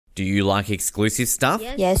Do you like exclusive stuff?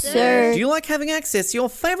 Yes, sir. Do you like having access to your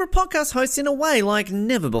favourite podcast hosts in a way like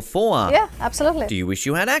never before? Yeah, absolutely. Do you wish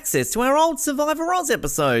you had access to our old Survivor Oz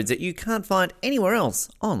episodes that you can't find anywhere else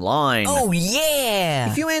online? Oh,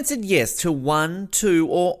 yeah! If you answered yes to one, two,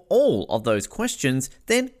 or all of those questions,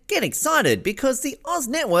 then get excited because the Oz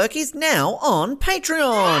Network is now on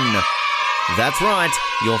Patreon. That's right,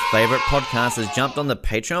 your favourite podcast has jumped on the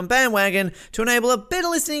Patreon bandwagon to enable a better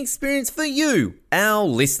listening experience for you, our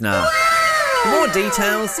listener. For more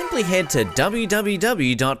details, simply head to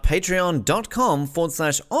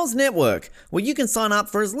www.patreon.com/Oz Network, where you can sign up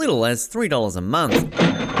for as little as $3 a month.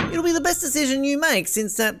 It'll be the best decision you make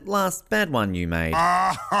since that last bad one you made.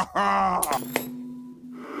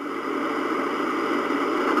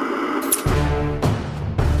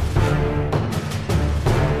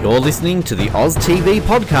 You're listening to the Oz TV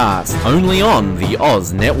podcast, only on the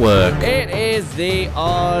Oz Network. It is the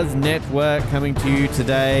Oz Network coming to you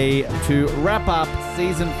today to wrap up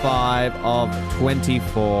Season 5 of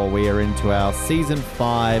 24. We are into our Season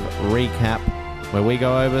 5 recap, where we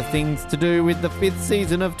go over things to do with the 5th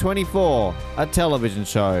season of 24, a television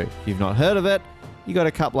show. If you've not heard of it, you got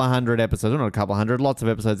a couple of hundred episodes, not a couple of hundred, lots of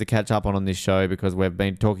episodes to catch up on this show because we've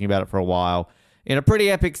been talking about it for a while. In a pretty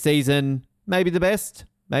epic season, maybe the best.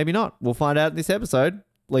 Maybe not. We'll find out in this episode, at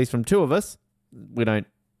least from two of us. We don't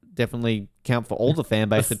definitely count for all the fan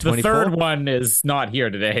base of 24. The third one is not here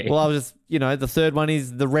today. Well, I was just, the third one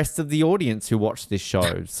is the rest of the audience who watch this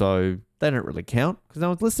show. So they don't really count because no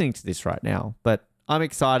one's listening to this right now. But I'm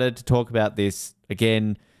excited to talk about this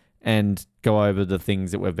again and go over the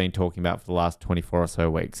things that we've been talking about for the last 24 or so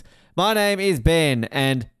weeks. My name is Ben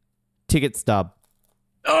and Ticket Stub.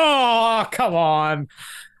 Oh, come on.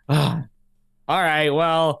 All right,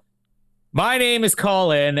 well, my name is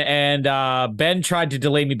Colin, and Ben tried to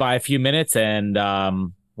delay me by a few minutes, and,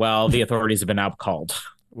 the authorities have been out called.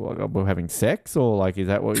 Well, we're having sex, or, is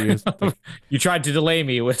that what you... You tried to delay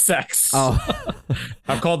me with sex. Oh.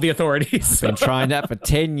 I've called the authorities. Been trying that for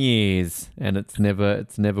 10 years, and it's never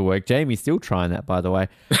worked. Jamie's still trying that, by the way.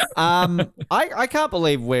 I can't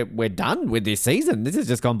believe we're done with this season. This has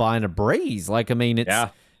just gone by in a breeze.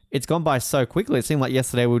 It's gone by so quickly. It seemed like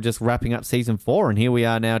yesterday we were just wrapping up season 4, and here we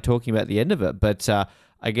are now talking about the end of it. But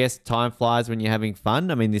I guess time flies when you're having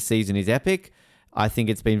fun. I mean, this season is epic. I think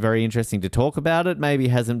it's been very interesting to talk about it. Maybe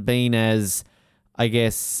hasn't been as, I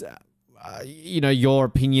guess, your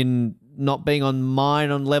opinion not being on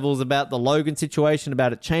mine on levels about the Logan situation,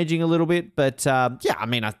 about it changing a little bit. But I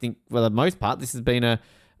think for the most part, this has been a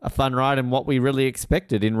fun ride and what we really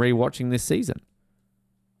expected in rewatching this season.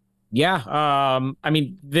 Yeah,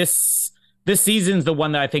 this season's the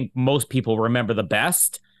one that I think most people remember the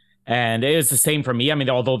best, and it is the same for me. I mean,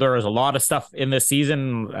 although there is a lot of stuff in this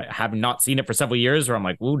season, I have not seen it for several years, where I'm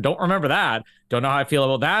like, ooh, don't remember that. Don't know how I feel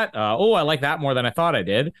about that. I like that more than I thought I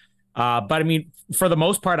did. But I mean, for the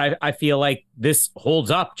most part, I feel like this holds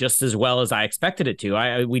up just as well as I expected it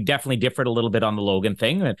to. We definitely differed a little bit on the Logan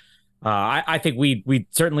thing, and I think we'd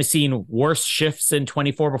certainly seen worse shifts in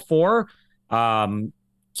 24 before.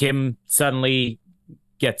 Kim suddenly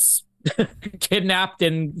gets kidnapped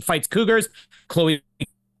and fights cougars. Chloe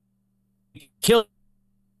killed.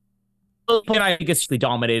 And I think it's really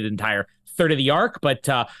dominated the entire third of the arc. But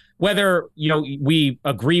whether we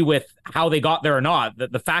agree with how they got there or not,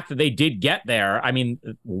 the fact that they did get there, I mean,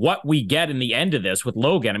 what we get in the end of this with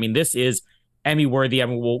Logan, I mean, this is Emmy worthy. I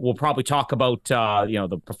mean, we'll probably talk about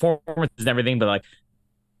the performances and everything, but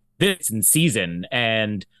this in season,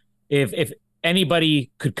 and if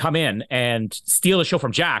anybody could come in and steal a show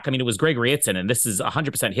from Jack, I mean, it was Gregory Itzin, and this is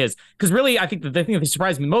 100% his. Because really, I think the thing that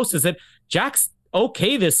surprised me most is that Jack's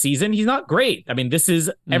okay this season. He's not great. I mean, this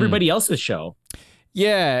is everybody else's show.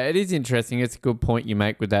 Yeah, it is interesting. It's a good point you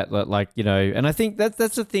make with that. And I think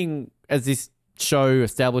that's the thing as this show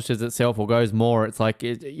establishes itself or goes more. It's like,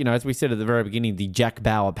 as we said at the very beginning, the Jack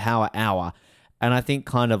Bauer Power Hour. And I think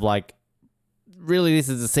really this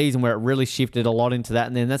is a season where it really shifted a lot into that,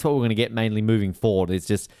 and then that's what we're going to get mainly moving forward. It's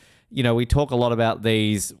just, we talk a lot about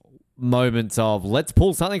these moments of let's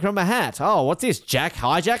pull something from a hat. Oh, what's this? Jack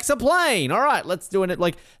hijacks a plane. All right, let's do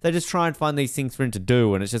it. They just try and find these things for him to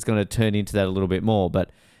do, and it's just going to turn into that a little bit more. But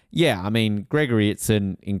yeah, I mean, Gregory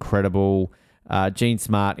Itzin, incredible. Gene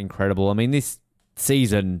Smart, incredible. I mean, this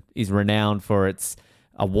season is renowned for its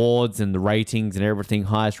awards and the ratings and everything.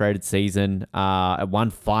 Highest rated season. It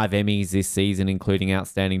won 5 Emmys this season, including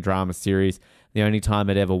Outstanding Drama Series. The only time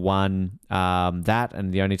it ever won that,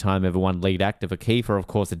 and the only time it ever won lead actor for Kiefer. Of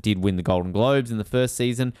course, it did win the Golden Globes in the first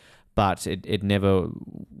season, but it never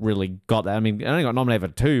really got that. I mean, it only got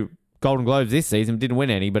nominated for 2 Golden Globes this season, didn't win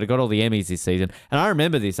any, but it got all the Emmys this season. And I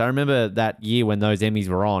remember this. I remember that year when those Emmys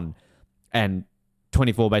were on and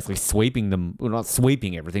 24 basically sweeping them, well, not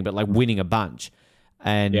sweeping everything, but like winning a bunch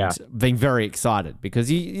and being very excited because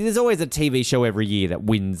there's always a TV show every year that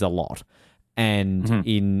wins a lot. And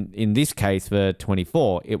in this case for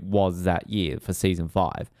 24, it was that year for season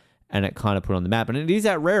 5. And it kind of put on the map. And it is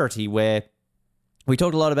that rarity where we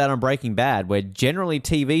talked a lot about on Breaking Bad, where generally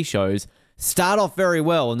TV shows start off very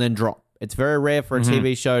well and then drop. It's very rare for a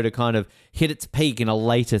TV show to kind of hit its peak in a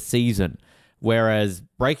later season, whereas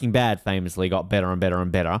Breaking Bad famously got better and better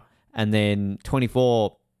and better. And then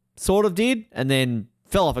 24 sort of did and then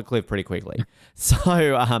fell off a cliff pretty quickly.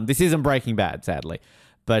 So this isn't Breaking Bad, sadly.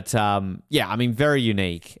 But yeah, I mean, very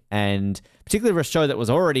unique. And particularly for a show that was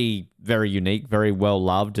already very unique, very well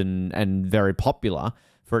loved and very popular,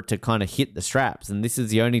 for it to kind of hit the straps. And this is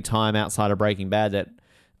the only time outside of Breaking Bad that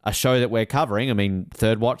a show that we're covering, I mean,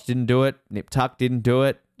 Third Watch didn't do it, Nip Tuck didn't do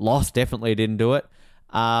it, Lost definitely didn't do it.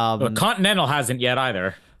 But Continental hasn't yet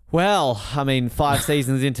either. Well, I mean, 5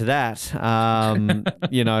 seasons into that,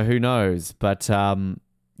 you know, who knows? But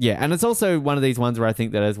yeah, and it's also one of these ones where I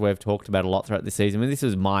think that, as we've talked about a lot throughout this season, I mean, this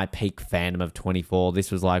was my peak fandom of 24.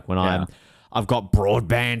 This was like when I've got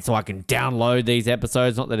broadband so I can download these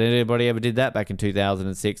episodes. Not that anybody ever did that back in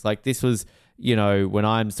 2006. Like this was, you know, when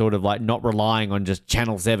I'm sort of like not relying on just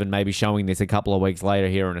Channel 7 maybe showing this a couple of weeks later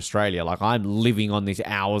here in Australia. Like I'm living on this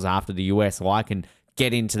hours after the US so I can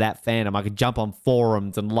get into that fandom. I could jump on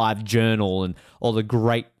forums and live journal and all the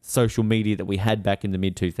great social media that we had back in the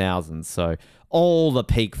mid-2000s. So all the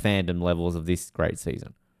peak fandom levels of this great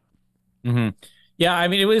season. Yeah, I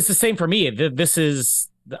mean, it was the same for me. This is,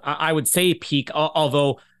 I would say, peak,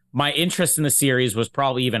 although my interest in the series was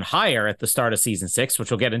probably even higher at the start of season 6,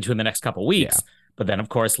 which we'll get into in the next couple of weeks. Yeah. But then, of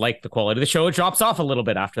course, like the quality of the show, it drops off a little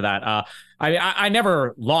bit after that. I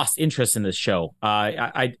never lost interest in this show.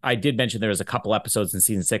 I did mention there was a couple episodes in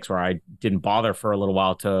season 6 where I didn't bother for a little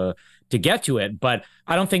while to get to it, but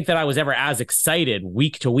I don't think that I was ever as excited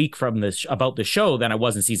week to week from this about the show than I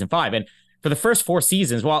was in season 5. And for the first 4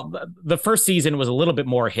 seasons, well, the first season was a little bit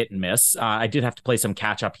more hit and miss. I did have to play some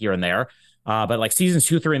catch up here and there. But like seasons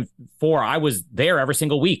 2, 3, and 4, I was there every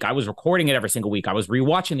single week. I was recording it every single week. I was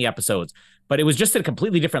rewatching the episodes, but it was just at a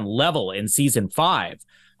completely different level in season 5.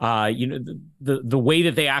 You know, the way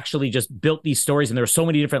that they actually just built these stories, and there were so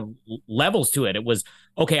many different levels to it. It was,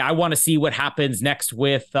 okay, I want to see what happens next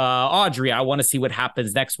with Audrey. I want to see what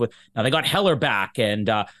happens next with, now they got Heller back, and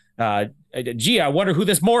gee, I wonder who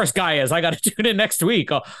this Morris guy is. I got to tune in next week.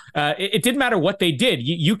 It didn't matter what they did.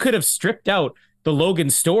 You could have stripped out the Logan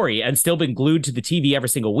story and still been glued to the TV every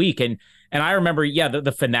single week. And I remember,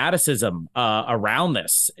 the fanaticism around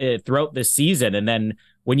this throughout this season. And then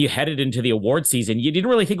when you headed into the award season, you didn't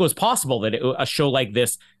really think it was possible that a show like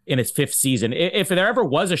this in its 5th season, if there ever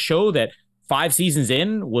was a show that 5 seasons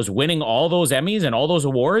in was winning all those Emmys and all those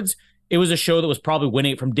awards, it was a show that was probably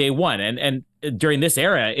winning it from day one. And during this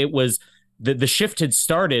era, it was the shift had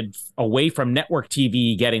started away from network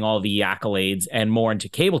TV getting all the accolades and more into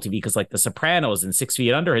cable TV, because like The Sopranos and 6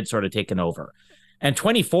 Feet Under had sort of taken over. And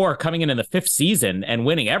 24 coming in the 5th season and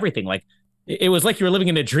winning everything, like it was like you were living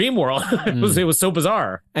in a dream world. It was so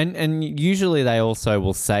bizarre. And usually they also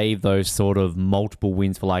will save those sort of multiple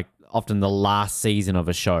wins for like often the last season of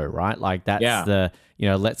a show, right? Like that's the, you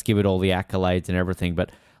know, let's give it all the accolades and everything. But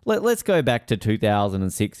let's go back to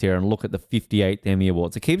 2006 here and look at the 58th Emmy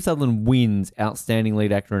Awards. So Keith Sutherland wins Outstanding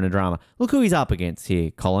Lead Actor in a Drama. Look who he's up against here,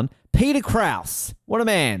 Colin. Peter Krause. What a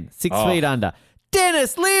man. 6 Feet Under.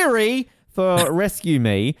 Dennis Leary for Rescue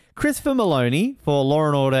Me. Christopher Maloney for Law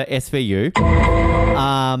and Order SVU.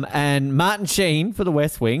 And Martin Sheen for The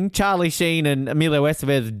West Wing. Charlie Sheen and Emilio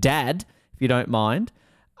Estevez's dad, if you don't mind.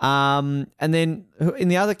 And then in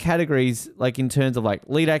the other categories, like in terms of like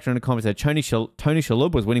lead actor in a comedy, so Tony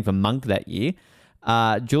Shalhoub was winning for Monk that year.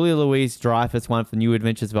 Julia Louis-Dreyfus won for New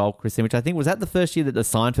Adventures of Old Christine, which I think was that the first year that the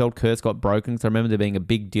Seinfeld curse got broken. So I remember there being a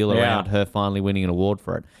big deal around her finally winning an award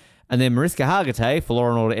for it. And then Mariska Hargitay for Law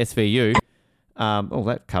and Order SVU.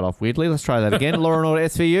 That cut off weirdly. Let's try that again. Law and Order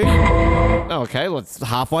SVU. Okay, let's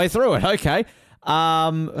halfway through it. Okay.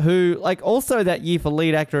 Who, like, also that year for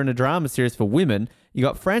lead actor in a drama series for women, you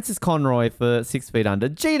got Frances Conroy for 6 Feet Under.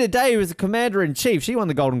 Gina Day, who was a commander-in-chief. She won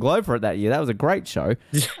the Golden Globe for it that year. That was a great show.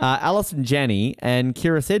 Alison Janney and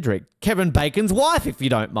Kira Sedgwick. Kevin Bacon's wife, if you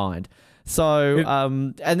don't mind. So,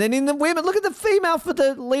 and then in the women, look at the female for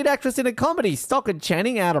the lead actress in a comedy. Stockard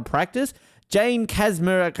Channing, Out of Practice. Jane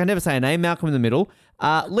Kasmer, I can never say her name, Malcolm in the Middle.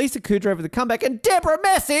 Lisa Kudrow for The Comeback. And Deborah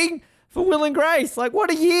Messing for Will and Grace. Like, what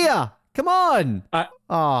a year. Come on.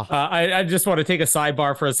 I just want to take a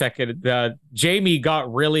sidebar for a second. Jamie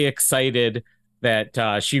got really excited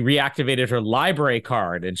that she reactivated her library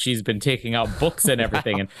card and she's been taking out books and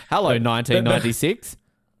everything. And hello, 1996.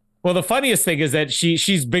 Well, the funniest thing is that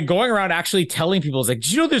she's been going around actually telling people, like,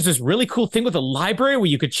 did you know there's this really cool thing with a library where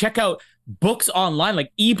you could check out books online,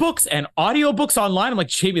 like ebooks and audiobooks online? I'm like,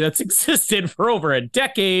 Jamie, that's existed for over a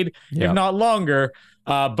decade, if not longer.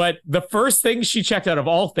 But the first thing she checked out of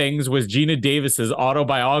all things was Gina Davis's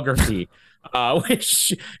autobiography,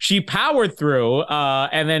 which she powered through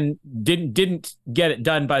and then didn't get it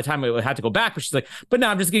done by the time it had to go back. But she's like, but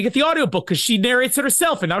now I'm just going to get the audiobook because she narrates it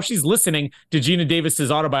herself. And now she's listening to Gina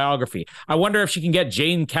Davis's autobiography. I wonder if she can get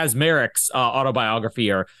Jane Kaczmarek's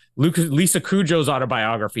autobiography or Lisa Kudrow's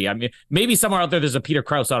autobiography. I mean, maybe somewhere out there's a Peter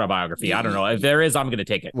Krause autobiography. I don't know. If there is, I'm going to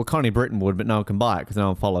take it. Well, Connie Britton would, but no one can buy it because no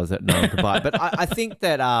one follows it. No one can buy it. But I think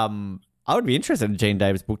that I would be interested in Gene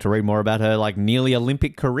Davis' book to read more about her like nearly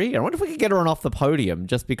Olympic career. I wonder if we could get her on off the podium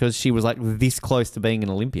just because she was like this close to being an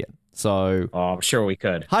Olympian. So, I'm sure we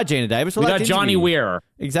could. Hi, Gina Davis. We got Johnny Weir.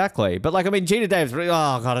 Exactly. But like, I mean, Gina Davis, oh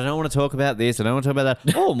God, I don't want to talk about this. I don't want to talk about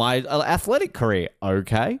that. Oh, my athletic career.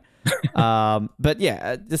 Okay. But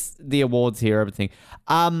yeah, just the awards here, everything.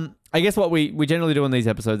 I guess what we generally do in these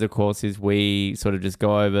episodes, of course, is we sort of just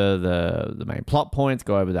go over the main plot points,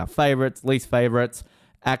 go over our favorites, least favorites,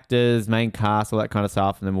 actors, main cast, all that kind of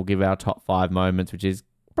stuff, and then we'll give our top 5 moments, which is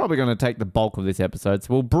probably going to take the bulk of this episode.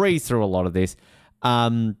 So we'll breeze through a lot of this.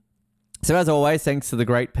 So as always, thanks to the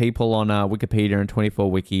great people on Wikipedia and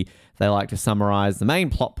 24wiki, they like to summarize the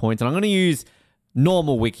main plot points, and I'm going to use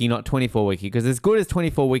normal wiki, not 24wiki, because as good as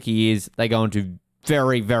 24wiki is, they go into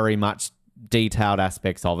very, very much detailed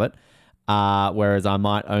aspects of it, whereas I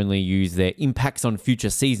might only use their impacts on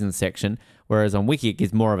future seasons section, whereas on Wiki it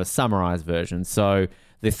gives more of a summarized version. So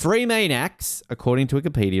the 3 main acts, according to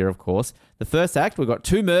Wikipedia, of course. The first act, we've got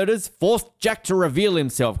 2 murders, forced Jack to reveal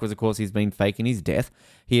himself, because of course he's been faking his death.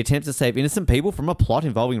 He attempts to save innocent people from a plot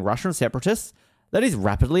involving Russian separatists that is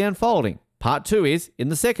rapidly unfolding. Part 2 is, in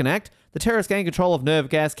the second act, the terrorists gain control of nerve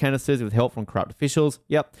gas canisters with help from corrupt officials.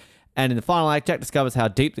 Yep. And in the final act, Jack discovers how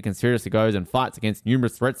deep the conspiracy goes and fights against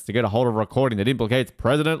numerous threats to get a hold of a recording that implicates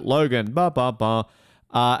President Logan.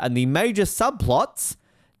 And the major subplots,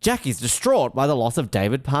 Jack is distraught by the loss of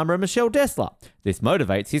David Palmer and Michelle Dessler. This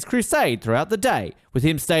motivates his crusade throughout the day, with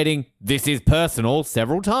him stating, "This is personal,"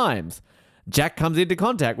 several times. Jack comes into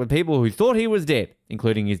contact with people who thought he was dead,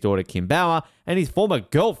 including his daughter Kim Bauer and his former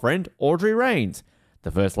girlfriend Audrey Raines. The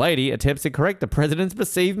First Lady attempts to correct the president's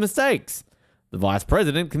perceived mistakes. The Vice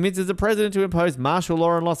President convinces the president to impose martial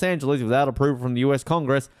law in Los Angeles without approval from the US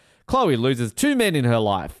Congress. Chloe loses 2 men in her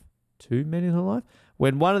life. 2 men in her life?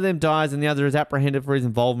 When one of them dies and the other is apprehended for his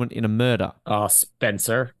involvement in a murder. Oh,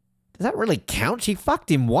 Spencer. Does that really count? She fucked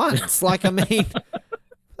him once. Like, I mean...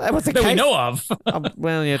 That was the that case. we know of.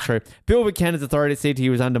 Well, yeah, true. Bill Buchanan's authority said he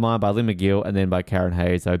was undermined by Lynn McGill and then by Karen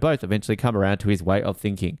Hayes, though both eventually come around to his way of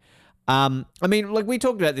thinking. I mean, like we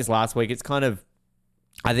talked about this last week. It's kind of,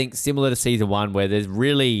 I think, similar to season 1 where there's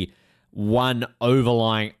really one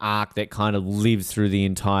overlying arc that kind of lives through the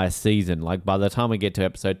entire season. Like by the time we get to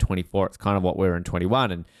episode 24, it's kind of what we're in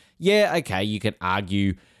 21. And yeah, okay, you can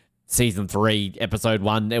argue season 3, episode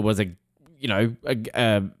 1, there was a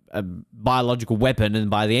biological weapon, and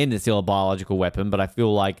by the end it's still a biological weapon. But I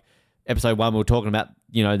feel like episode 1 we were talking about,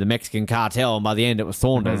 the Mexican cartel, and by the end it was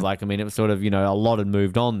Saunders. Mm-hmm. Like, I mean, it was sort of, a lot had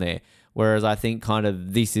moved on there. Whereas I think kind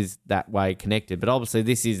of this is that way connected. But obviously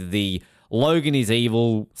this is the Logan is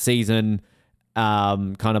evil season,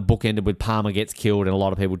 kind of bookended with Palmer gets killed and a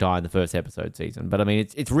lot of people die in the first episode season. But I mean,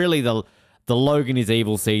 it's really the Logan is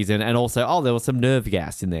evil season, and also, there was some nerve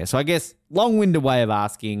gas in there. So I guess long-winded way of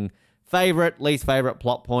asking, favorite, least favorite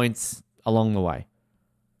plot points along the way.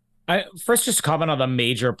 First, just comment on the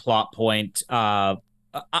major plot point.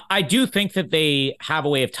 I do think that they have a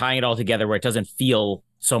way of tying it all together where it doesn't feel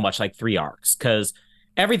so much like 3 arcs, because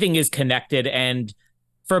everything is connected, and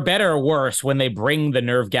for better or worse, when they bring the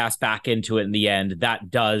nerve gas back into it in the end,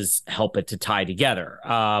 that does help it to tie together.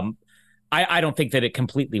 I don't think that it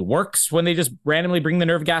completely works when they just randomly bring the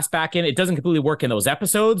nerve gas back in. It doesn't completely work in those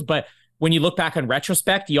episodes, but when you look back on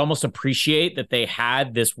retrospect, you almost appreciate that they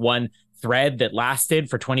had this one thread that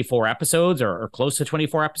lasted for 24 episodes or close to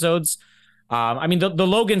 24 episodes. I mean, the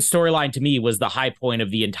Logan storyline to me was the high point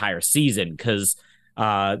of the entire season, because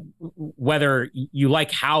whether you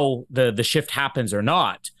like how the shift happens or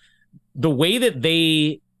not, the way that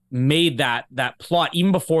they made that plot,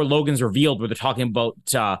 even before Logan's revealed, where they're talking about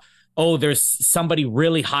oh, there's somebody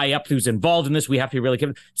really high up who's involved in this. We have to be really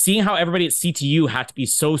careful. Seeing how everybody at CTU had to be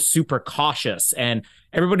so super cautious and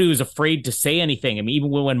everybody was afraid to say anything. I mean, even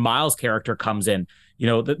when Miles' character comes in,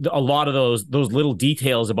 a lot of those little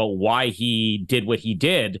details about why he did what he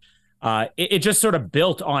did, it just sort of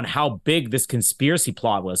built on how big this conspiracy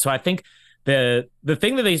plot was. So I think the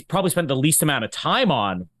thing that they probably spent the least amount of time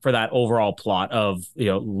on for that overall plot of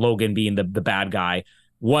Logan being the bad guy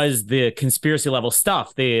was the conspiracy level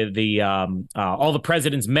stuff, the all the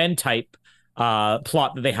President's Men type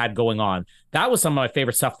plot that they had going on. That was some of my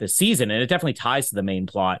favorite stuff this season, and it definitely ties to the main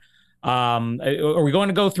plot. Are we going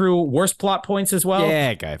to go through worst plot points as well?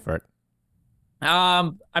 Yeah, go for it.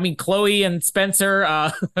 I mean, Chloe and Spencer,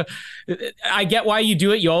 I get why you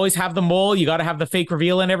do it. You always have the mole. You got to have the fake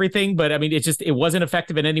reveal and everything. But I mean, it wasn't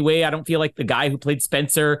effective in any way. I don't feel like the guy who played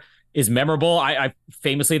Spencer is memorable. I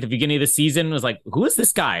famously at the beginning of the season was like, who is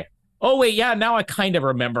this guy? Oh, wait. Yeah. Now I kind of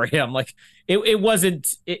remember him. Like it was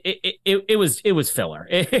filler.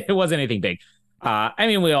 It wasn't anything big. I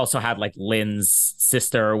mean, we also had like Lynn's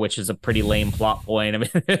sister, which is a pretty lame plot point. I mean,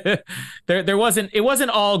 it wasn't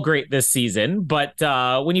all great this season, but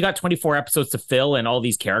when you got 24 episodes to fill and all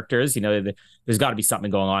these characters, there's got to be something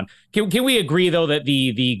going on. Can we agree though that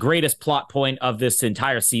the greatest plot point of this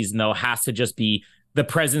entire season though has to just be the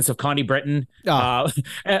presence of Connie Britton?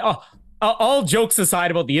 All jokes aside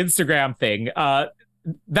about the Instagram thing,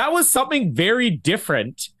 that was something very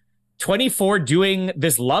different. 24 doing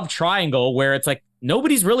this love triangle where it's like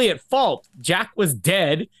nobody's really at fault. Jack was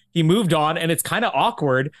dead. He moved on and it's kind of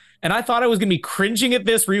awkward. And I thought I was going to be cringing at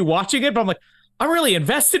this, rewatching it, but I'm like, I'm really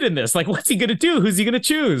invested in this. Like, what's he going to do? Who's he going to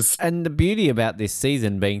choose? And the beauty about this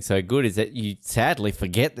season being so good is that you sadly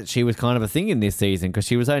forget that she was kind of a thing in this season because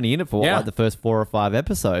she was only in it for like the first 4 or 5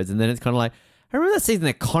 episodes. And then it's kind of like, I remember that season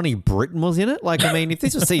that Connie Britton was in it. Like, I mean, if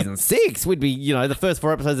this was season 6, we'd be, the first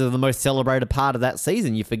 4 episodes are the most celebrated part of that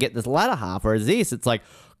season. You forget this latter half, whereas this, it's like,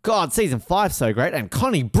 God, season 5's so great, and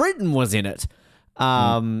Connie Britton was in it.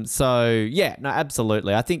 So, yeah, no,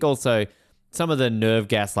 absolutely. I think also some of the nerve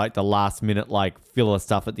gas, like the last minute, like filler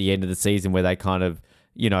stuff at the end of the season where they kind of,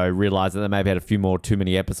 realize that they maybe had too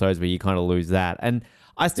many episodes where you kind of lose that. And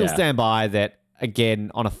I still stand by that, again,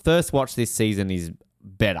 on a first watch this season is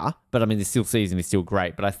better, but I mean, the season is still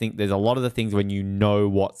great. But I think there's a lot of the things when you know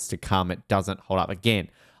what's to come, it doesn't hold up. Again,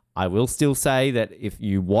 I will still say that if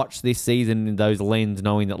you watch this season in those lens,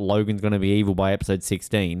 knowing that Logan's going to be evil by episode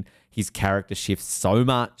 16, his character shifts so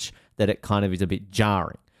much that it kind of is a bit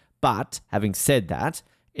jarring. But having said that,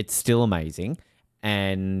 it's still amazing.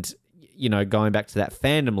 And, going back to that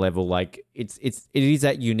fandom level, like it is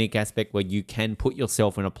that unique aspect where you can put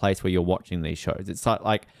yourself in a place where you're watching these shows. It's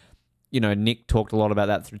like Nick talked a lot about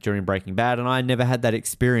that during Breaking Bad, and I never had that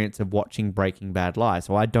experience of watching Breaking Bad live.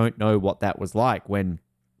 So I don't know what that was like when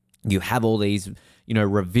you have all these,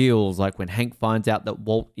 reveals, like when Hank finds out that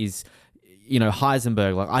Walt is,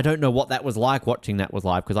 Heisenberg. Like, I don't know what that was like watching that was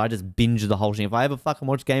live because I just binged the whole thing. If I ever fucking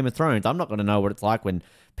watch Game of Thrones, I'm not going to know what it's like when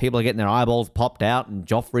people are getting their eyeballs popped out and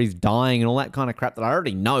Joffrey's dying and all that kind of crap that I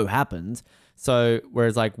already know happens. So,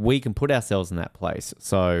 whereas like we can put ourselves in that place.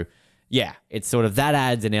 So, yeah, it's sort of that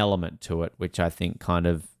adds an element to it, which I think kind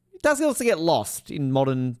of does also get lost in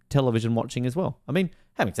modern television watching as well. I mean,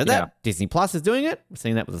 having said that, Disney Plus is doing it. We're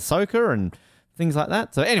seeing that with Ahsoka and things like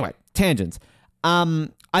that. So anyway, tangents.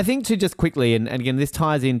 I think to just quickly, and again, this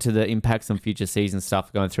ties into the impacts on future season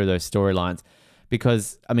stuff going through those storylines,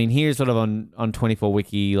 because, I mean, here sort of on 24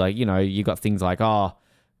 Wiki, like, you got things like, the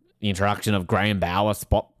introduction of Graham Bauer,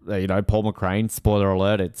 Paul McCrane, spoiler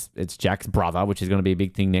alert, it's Jack's brother, which is going to be a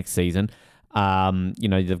big thing next season.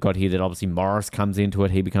 They've got here that obviously Morris comes into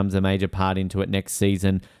it. He becomes a major part into it next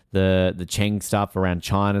season. The Cheng stuff around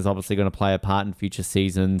China is obviously going to play a part in future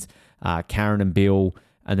seasons. Karen and Bill,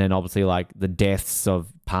 and then obviously like the deaths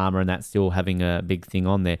of Palmer and that's still having a big thing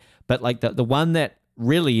on there. But like the one that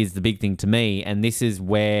really is the big thing to me, and this is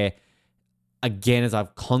where, again, as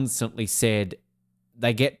I've constantly said,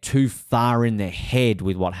 they get too far in their head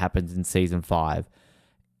with what happens in season 5,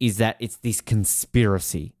 is that it's this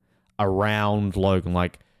conspiracy around Logan.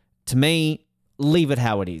 Like, to me, leave it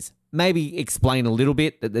how it is. Maybe explain a little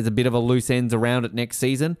bit that there's a bit of a loose ends around it next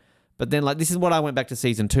season. But then, like, this is what I went back to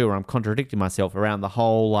season 2 where I'm contradicting myself around the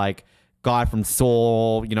whole, like, guy from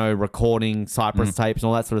Saw, recording Cypress tapes and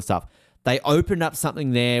all that sort of stuff. They opened up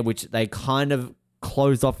something there which they kind of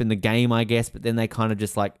closed off in the game, I guess, but then they kind of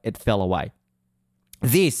just, like, it fell away.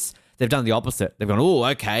 This, they've done the opposite. They've gone, oh,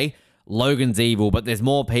 okay, Logan's evil, but there's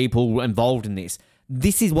more people involved in this.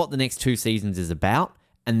 This is what the next 2 seasons is about,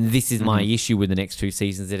 and this is my issue with the next 2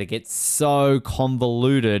 seasons, that it gets so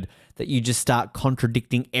convoluted that you just start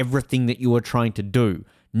contradicting everything that you were trying to do.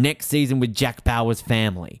 Next season with Jack Bauer's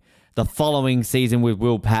family. The following season with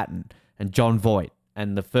Will Patton and John Voight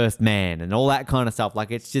and The First Man and all that kind of stuff.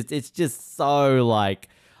 Like, it's just so, like,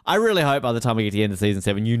 I really hope by the time we get to the end of season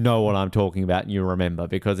 7, you know what I'm talking about and you remember,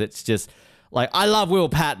 because it's just, like, I love Will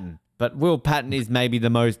Patton, but Will Patton is maybe the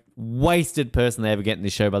most wasted person they ever get in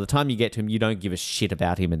this show. By the time you get to him, you don't give a shit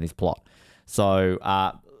about him in this plot. So,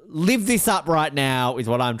 live this up right now is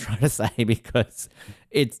what I'm trying to say, because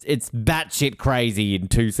it's batshit crazy in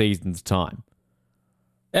 2 seasons' time.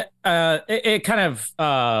 It kind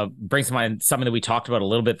of brings to mind something that we talked about a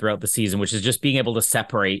little bit throughout the season, which is just being able to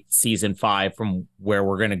separate season 5 from where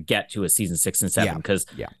we're going to get to a season 6 and 7, because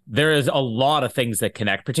there is a lot of things that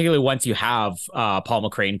connect, particularly once you have Paul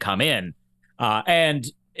McCrane come in, and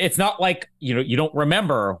it's not like, you know, you don't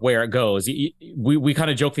remember where it goes. We kind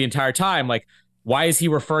of joke the entire time, like, why is he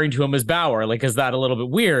referring to him as Bauer? Like, is that a little bit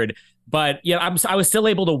weird? But yeah, I was still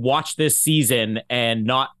able to watch this season and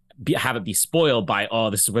not have it be spoiled by, oh,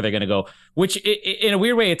 this is where they're going to go, which in a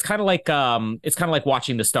weird way, it's kind of like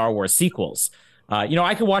watching the Star Wars sequels. You know,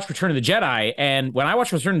 I could watch Return of the Jedi, and when I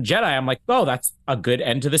watch Return of the Jedi, I'm like, oh, that's a good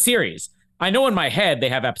end to the series. I know in my head they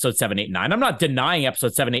have episode 7, 8, and 9. I'm not denying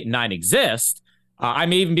episode 7, 8, and 9 exist. I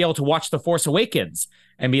may even be able to watch The Force Awakens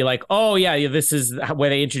and be like, oh yeah, this is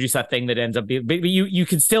where they introduce that thing that ends up being, but you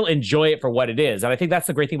can still enjoy it for what it is. And I think that's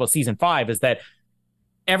the great thing about season 5, is that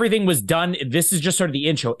everything was done. This is just sort of the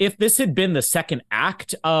intro. If this had been the second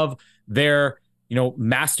act of their, you know,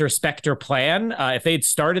 Master Spectre plan, if they had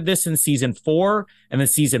started this in season 4 and then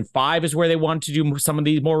season 5 is where they wanted to do some of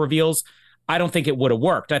these more reveals, I don't think it would have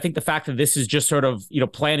worked. I think the fact that this is just sort of, you know,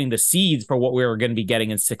 planting the seeds for what we were going to be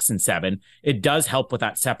getting in 6 and 7, it does help with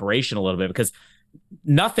that separation a little bit, because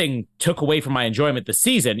nothing took away from my enjoyment this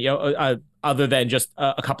season, you know, other than just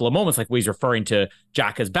a couple of moments, like when he's referring to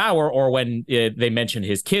Jack as Bauer, or when they mention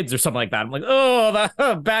his kids or something like that. I'm like,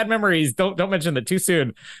 oh, bad memories. Don't mention that too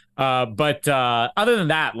soon. But other than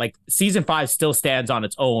that, like, season 5 still stands on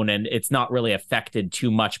its own, and it's not really affected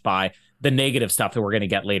too much by the negative stuff that we're going to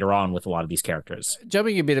get later on with a lot of these characters.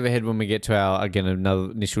 Jumping a bit of ahead when we get to our, again,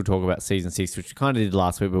 another initial talk about season 6, which we kind of did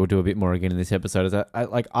last week, but we'll do a bit more again in this episode. Is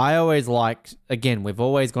I always liked, again, we've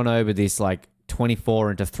always gone over this, like,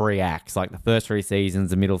 24 into 3 acts, like the first 3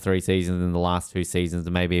 seasons, the middle 3 seasons, and the last 2 seasons,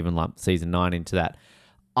 and maybe even lump season 9 into that.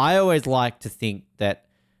 I always like to think that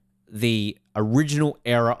the original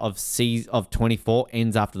era of 24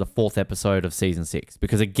 ends after the 4th episode of season 6,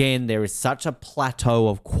 because again, there is such a plateau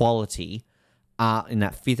of quality in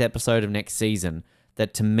that 5th episode of next season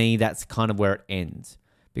that, to me, that's kind of where it ends,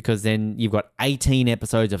 because then you've got 18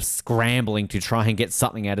 episodes of scrambling to try and get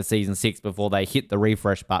something out of season 6 before they hit the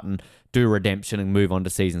refresh button, do redemption, and move on to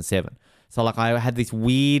season 7. So, like, I had this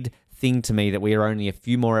weird thing to me that we are only a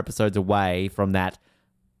few more episodes away from that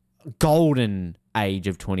golden age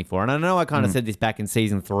of 24. And I know I kind of said this back in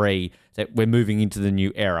season 3, that we're moving into the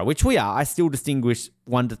new era, which we are. I still distinguish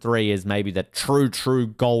 1 to 3 as maybe the true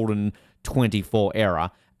golden 24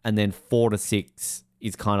 era. And then 4 to 6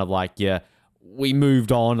 is kind of like, we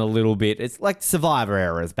moved on a little bit. It's like Survivor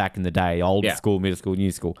eras back in the day, old school, middle school,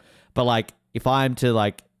 new school. But, like, if I'm to,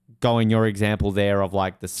 like, go in your example there of,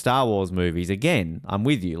 like, the Star Wars movies, again, I'm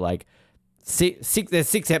with you. Like, there's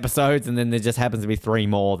 6 episodes, and then there just happens to be 3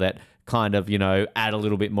 more that kind of, you know, add a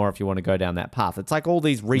little bit more if you want to go down that path. It's like all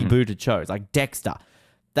these rebooted shows, like Dexter.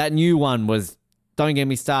 That new one was, don't get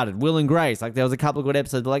me started, Will and Grace. Like, there was a couple of good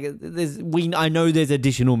episodes. Like, I know there's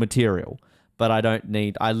additional material, but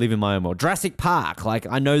I live in my own world. Jurassic Park, like,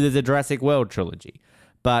 I know there's a Jurassic World trilogy,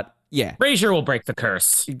 but yeah. Frasier will break the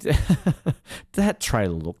curse. That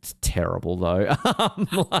trailer looked terrible, though.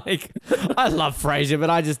 Like, I love Frasier, but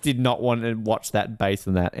I just did not want to watch that based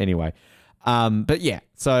on that anyway. But yeah,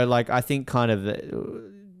 so, like, I think kind of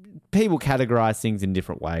people categorize things in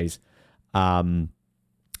different ways.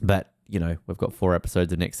 But, you know, we've got 4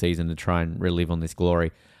 episodes of next season to try and relive on this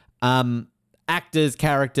glory. Actors,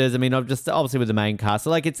 characters, I mean, I've just obviously with the main cast. So,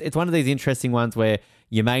 like, it's one of these interesting ones where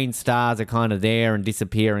your main stars are kind of there and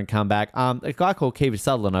disappear and come back. A guy called Kiefer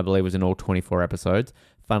Sutherland, I believe, was in all 24 episodes,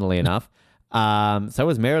 funnily enough. So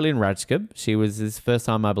was Marilyn Rajskub. She was his first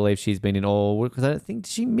time, I believe, she's been in all, because I don't think,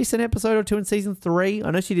 did she miss an episode or 2 in season 3?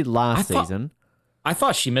 I know she did last season. I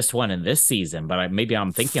thought she missed one in this season, but maybe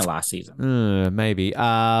I'm thinking of last season. Maybe.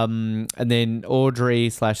 And then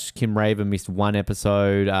Audrey / Kim Raven missed 1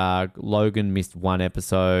 episode. Logan missed 1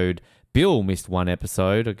 episode. Bill missed 1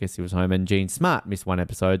 episode. I guess he was home. And Gene Smart missed 1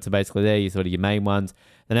 episode. So basically there you sort of your main ones.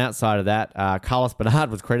 Then outside of that, Carlos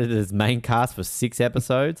Bernard was credited as main cast for 6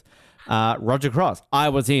 episodes. Roger Cross. I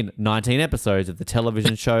was in 19 episodes of the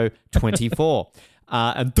television show 24.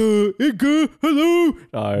 And Edgar, hello.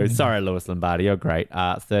 Oh, sorry, Lewis Lombardi. You're great.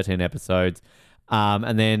 13 episodes.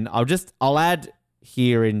 And then I'll add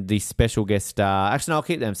here in the special guest star. Actually, no, I'll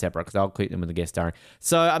keep them separate because I'll keep them with the guest starring.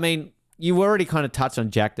 So, I mean, you already kind of touched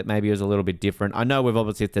on Jack that maybe it was a little bit different. I know we've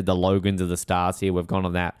obviously said the Logans are the stars here. We've gone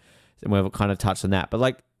on that and we've kind of touched on that. But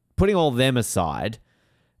like putting all them aside,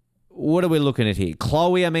 what are we looking at here?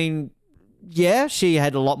 Chloe, I mean, yeah, she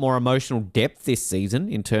had a lot more emotional depth this season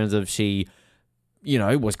in terms of she,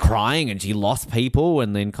 was crying and she lost people.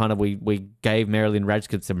 And then kind of we gave Marilyn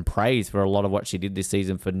Radcliffe some praise for a lot of what she did this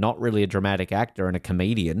season for not really a dramatic actor and a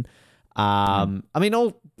comedian. I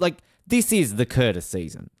mean, this is the Curtis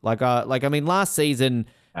season. Last season,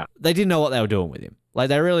 they didn't know what they were doing with him. Like,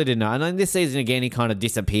 they really didn't know. And then this season, again, he kind of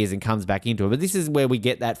disappears and comes back into it. But this is where we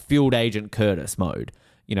get that field agent Curtis mode.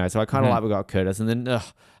 So I kind of like we got Curtis. And then, I'm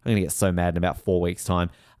going to get so mad in about 4 weeks' time.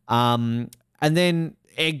 And then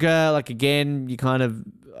Edgar, like, again, you kind of...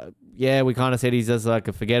 we kind of said he's just like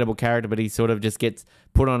a forgettable character, but he sort of just gets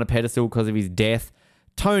put on a pedestal because of his death.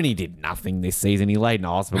 Tony did nothing this season. He laid in a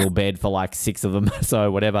hospital bed for like 6 of them,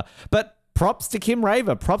 so whatever. But props to Kim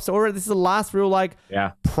Raver. Props to Audrey. This is the last real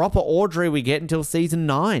proper Audrey we get until season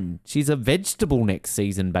 9. She's a vegetable next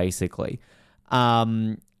season, basically.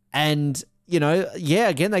 Again,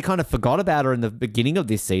 they kind of forgot about her in the beginning of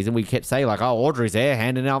this season. We kept saying like, oh, Audrey's there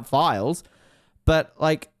handing out files. But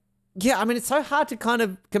it's so hard to kind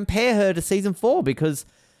of compare her to season 4 because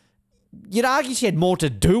you'd argue she had more to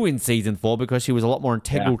do in season 4 because she was a lot more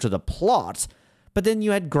integral to the plot. But then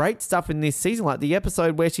you had great stuff in this season, like the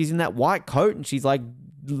episode where she's in that white coat and she's like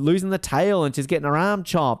losing the tail and she's getting her arm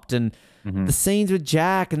chopped, and the scenes with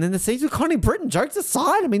Jack, and then the scenes with Connie Britton. Jokes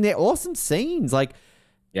aside, I mean, they're awesome scenes. I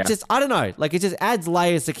don't know. Like, it just adds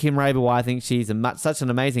layers to Kim Raver, why I think she's such an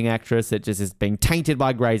amazing actress that just is being tainted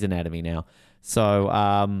by Grey's Anatomy now. So,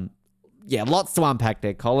 lots to unpack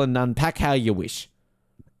there, Colin. Unpack how you wish.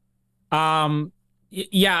 I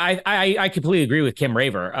completely agree with Kim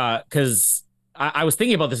Raver because I was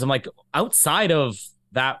thinking about this. I'm like, outside of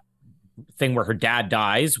that thing where her dad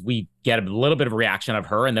dies, we get a little bit of a reaction of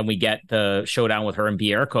her, and then we get the showdown with her and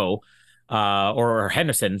Bierko, or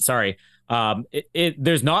Henderson. Sorry.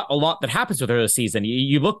 There's not a lot that happens with her this season.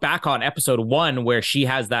 You look back on episode 1 where she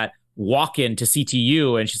has that walk into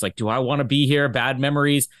CTU and she's like, do I want to be here? Bad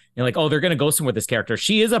memories. And like, oh, they're going to go somewhere with this character.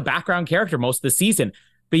 She is a background character most of the season.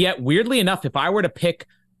 But yet, weirdly enough, if I were to pick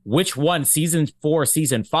which one, season 4,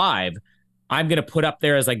 season 5, I'm going to put up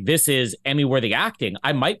there as like, this is Emmy-worthy acting,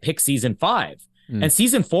 I might pick season 5. And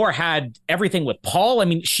season 4 had everything with Paul. I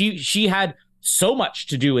mean, she had so much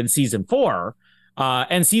to do in season 4.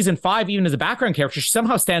 And season 5, even as a background character, she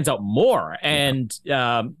somehow stands out more. And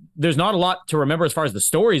there's not a lot to remember as far as the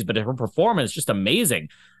stories, but her performance is just amazing.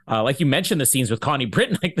 Like you mentioned, the scenes with Connie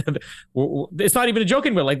Britton, it's not even a joke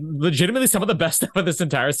anymore. Like, legitimately some of the best stuff of this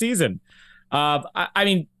entire season. I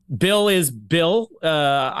mean, Bill is Bill.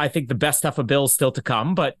 I think the best stuff of Bill is still to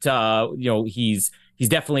come, but he's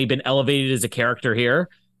definitely been elevated as a character here.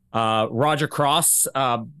 Roger Cross,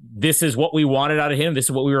 this is what we wanted out of him. This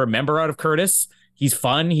is what we remember out of Curtis. He's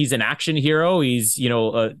fun. He's an action hero. He's,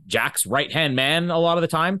 Jack's right-hand man a lot of the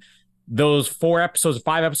time. Those 5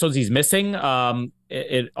 episodes he's missing,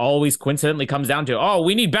 it always coincidentally comes down to, oh,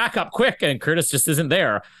 we need backup quick, and Curtis just isn't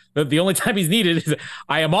there. The only time he's needed is,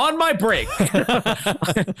 I am on my break.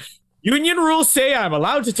 Union rules say I'm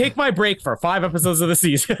allowed to take my break for 5 episodes of the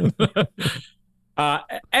season.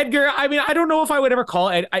 Edgar, I mean, I don't know if I would ever call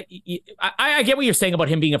it. I get what you're saying about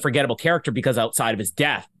him being a forgettable character because outside of his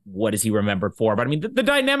death, what is he remembered for? But I mean, the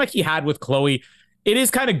dynamic he had with Chloe, it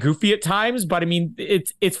is kind of goofy at times, but I mean,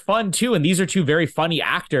 it's fun too. And these are 2 very funny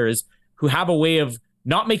actors who have a way of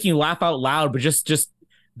not making you laugh out loud, but just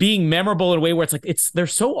being memorable in a way where it's like, they're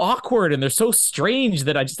so awkward and they're so strange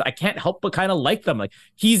that I can't help but kind of like them. Like,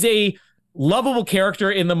 he's a lovable character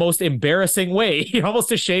in the most embarrassing way. You're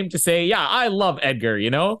almost ashamed to say, yeah, I love Edgar,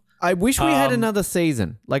 I wish we had another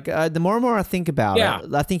season. Like, the more and more I think about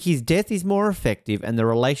it, I think his death is more effective and the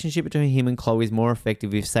relationship between him and Chloe is more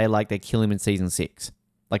effective if, say, like, they kill him in season 6.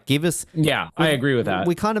 Like, give us... Yeah, I agree with that.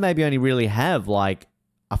 We kind of maybe only really have, like,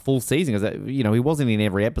 a full season because, he wasn't in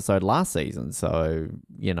every episode last season. So,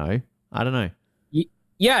 I don't know.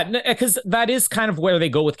 Yeah, because that is kind of where they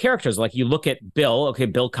go with characters. Like, you look at Bill. Okay,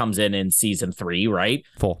 Bill comes in season 3, right?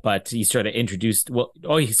 4. But he's sort of introduced. Well,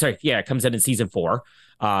 it comes in season 4.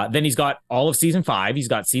 Then he's got all of season 5. He's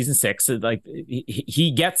got season 6. Like,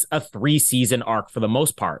 he gets a 3-season arc for the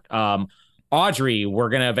most part. Audrey, we're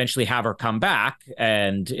gonna eventually have her come back,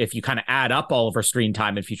 and if you kind of add up all of her screen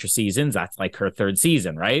time in future seasons, that's like her 3rd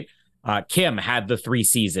season, right? Kim had the 3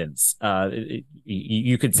 seasons.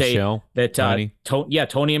 You could say Michelle, that Tony.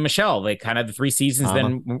 Tony and Michelle, they kind of had the 3 seasons.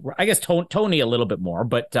 Palmer. Then I guess Tony a little bit more,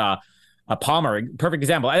 but Palmer, perfect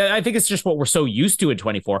example. I think it's just what we're so used to in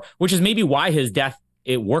 24, which is maybe why his death,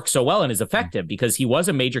 it works so well and is effective, because he was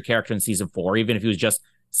a major character in season 4, even if he was just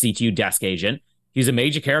CTU desk agent. He was a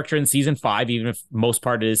major character in season 5, even if most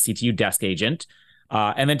part is CTU desk agent.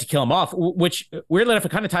 And then to kill him off, which weirdly enough,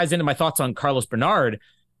 it kind of ties into my thoughts on Carlos Bernard,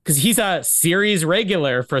 because he's a series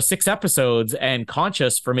regular for 6 episodes and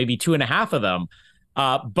conscious for maybe 2.5 of them.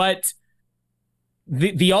 But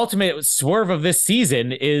the ultimate swerve of this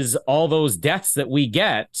season is all those deaths that we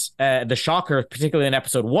get, the shocker, particularly in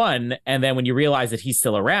episode 1. And then when you realize that he's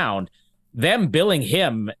still around, them billing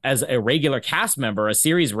him as a regular cast member, a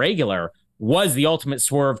series regular, was the ultimate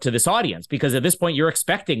swerve to this audience, because at this point you're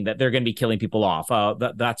expecting that they're going to be killing people off.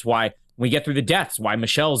 That's why when we get through the deaths, why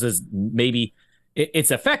Michelle's is maybe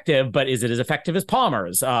it's effective, but is it as effective as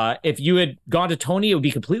Palmer's? If you had gone to Tony, it would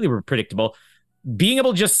be completely predictable. Being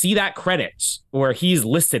able to just see that credit where he's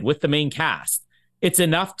listed with the main cast, it's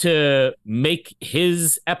enough to make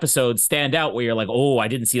his episode stand out, where you're like, oh, I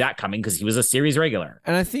didn't see that coming, because he was a series regular.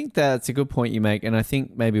 And I think that's a good point you make. And I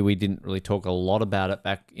think maybe we didn't really talk a lot about it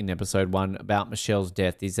back in episode 1 about Michelle's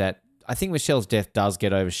death, is that I think Michelle's death does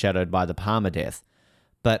get overshadowed by the Palmer death.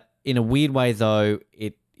 But in a weird way, though,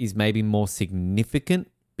 it is maybe more significant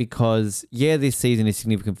because, yeah, this season is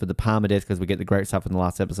significant for the Palmer death because we get the great stuff in the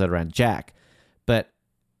last episode around Jack. But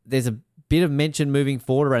there's a bit of mention moving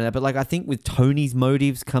forward around that. But like, I think with Tony's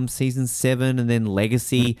motives come season 7 and then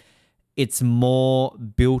Legacy, it's more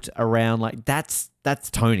built around like, that's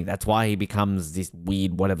Tony. That's why he becomes this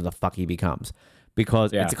weird whatever the fuck he becomes.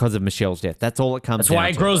 Because it's because of Michelle's death. That's all it comes down to. That's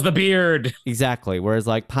why he grows the beard. Exactly. Whereas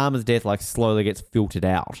like Palmer's death like slowly gets filtered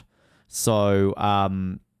out. So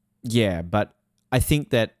yeah, but I think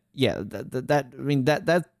that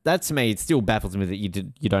that to me, it still baffles me that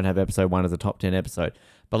you don't have episode 1 as a top 10 episode.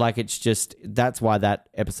 But like, it's just, that's why that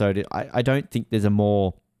episode, I don't think there's a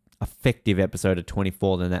more effective episode of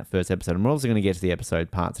 24 than that first episode. And we're also going to get to the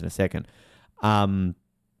episode parts in a second.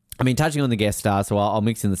 I mean, touching on the guest stars, so I'll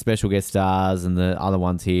mix in the special guest stars and the other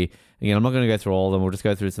ones here. Again, I'm not going to go through all of them. We'll just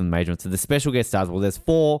go through some major ones. So the special guest stars, well, there's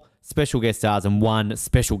 4 special guest stars and 1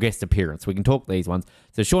 special guest appearance. We can talk these ones.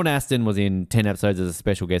 So Sean Astin was in 10 episodes as a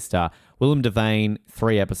special guest star. Willem Devane,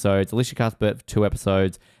 3 episodes. Alicia Cuthbert, 2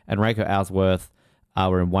 episodes. And Reiko Ellsworth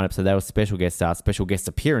were in 1 episode. They were special guest stars, special guest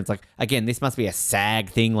appearance. Like, again, this must be a SAG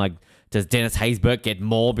thing. Like, does Dennis Haysbert get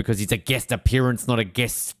more because he's a guest appearance, not a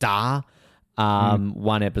guest star?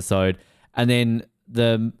 1 episode. And then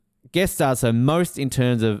the guest stars, so most in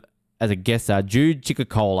terms of as a guest star, Jude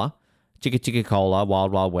Chica-Cola,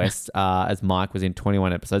 Wild Wild West, as Mike, was in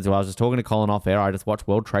 21 episodes. So I was just talking to Colin off air. I just watched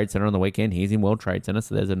World Trade Center on the weekend. He's in World Trade Center,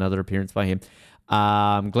 so there's another appearance by him.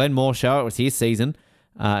 Glenn Morshow, it was his season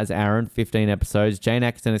as Aaron, 15 episodes. Jane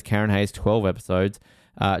Atkinson as Karen Hayes, 12 episodes.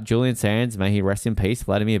 Julian Sands, may he rest in peace.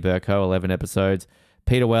 Vladimir Burko, 11 episodes.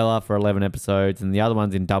 Peter Weller for 11 episodes. And the other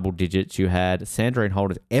ones in double digits, you had Sandrine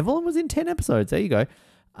Holders. Evelyn was in 10 episodes. There you go.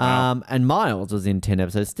 Wow. And Miles was in 10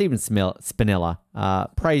 episodes. Stephen Spinella,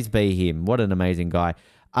 praise be him. What an amazing guy.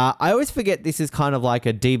 I always forget this is kind of like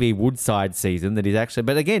a DB Woodside season that he's actually,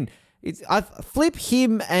 but again, I flip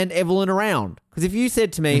him and Evelyn around. Because if you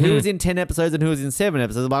said to me who was in 10 episodes and who was in 7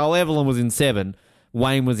 episodes, I'm like, oh, Evelyn was in 7,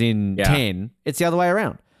 Wayne was in 10. It's the other way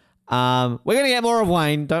around. We're going to get more of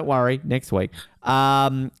Wayne. Don't worry. Next week.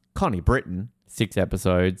 Connie Britton, 6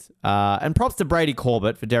 episodes. And props to Brady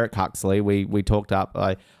Corbett for Derek Huxley. We talked up.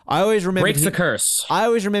 I always remember breaks the curse. I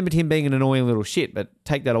always remembered him being an annoying little shit, but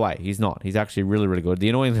take that away. He's not. He's actually really, really good. The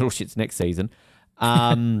annoying little shit's next season.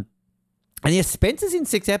 And yeah, Spencer's in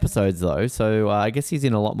 6 episodes though, so I guess he's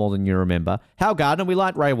in a lot more than you remember. Hal Gardner, we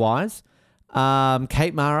like Ray Wise.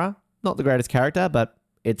 Kate Mara, not the greatest character, but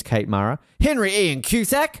it's Kate Mara. Henry Ian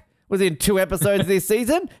Cusack was in 2 episodes this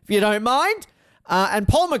season, if you don't mind. And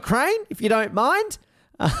Paul McCrane, if you don't mind.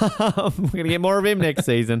 We're going to get more of him next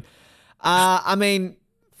season. I mean,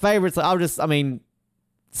 favorites, Sean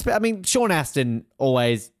Astin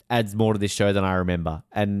always adds more to this show than I remember.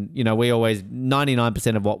 And, you know, we always,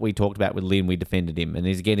 99% of what we talked about with Lynn, we defended him. And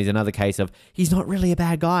he's another case of he's not really a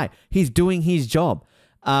bad guy. He's doing his job.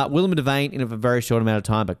 Willem Devane in a very short amount of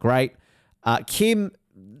time, but great. Kim,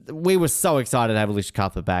 we were so excited to have Alicia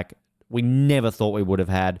Cuthbert back. We never thought we would have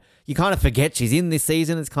had. You kind of forget she's in this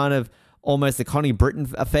season. It's kind of almost the Connie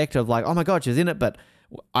Britton effect of like, oh my God, she's in it. But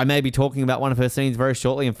I may be talking about one of her scenes very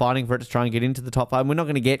shortly and fighting for it to try and get into the top 5. We're not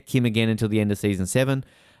going to get Kim again until the end of season 7.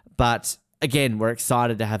 But again, we're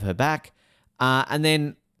excited to have her back. And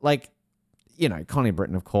then, like, you know, Connie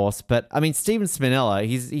Britton, of course. But, I mean, Steven Spinella,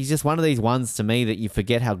 he's just one of these ones to me that you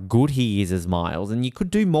forget how good he is as Miles, and you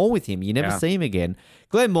could do more with him. You never see him again.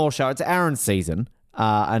 Glenn Morshow, it's Aaron's season.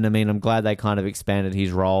 And, I mean, I'm glad they kind of expanded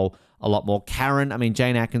his role a lot more. Karen, I mean,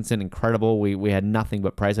 Jane Atkinson, incredible. We had nothing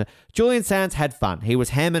but praise her. Julian Sands had fun. He was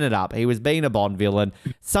hamming it up. He was being a Bond villain.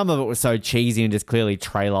 Some of it was so cheesy and just clearly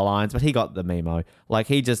trailer lines, but he got the memo. Like,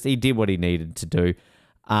 he did what he needed to do.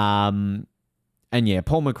 And yeah,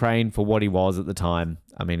 Paul McCrane, for what he was at the time,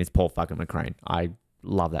 I mean, it's Paul fucking McCrane. I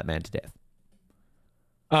love that man to death.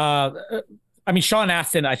 I mean, Sean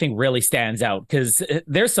Astin, I think, really stands out because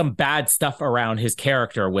there's some bad stuff around his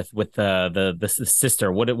character with the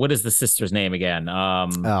sister. What is the sister's name again?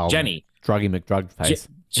 Jenny. Druggy McDrugface.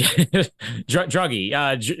 Druggy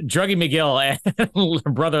McGill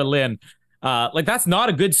and brother Lynn. Like, that's not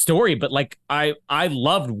a good story, but like I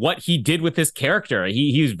loved what he did with his character.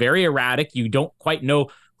 He's very erratic. You don't quite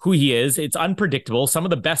know who he is. It's unpredictable. Some of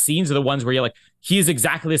the best scenes are the ones where you're like, he is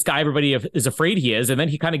exactly this guy everybody is afraid he is. And then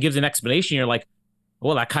he kind of gives an explanation. You're like,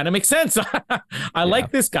 well, that kind of makes sense. I like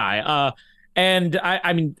this guy. And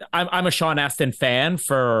I mean, I'm a Sean Astin fan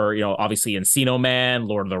for, you know, obviously Encino Man,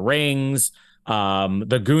 Lord of the Rings,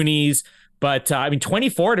 The Goonies. But I mean,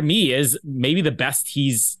 24 to me is maybe the best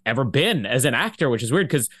he's ever been as an actor, which is weird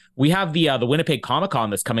because we have the Winnipeg Comic Con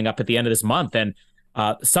that's coming up at the end of this month. And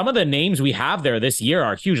some of the names we have there this year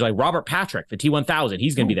are huge, like Robert Patrick, the T-1000.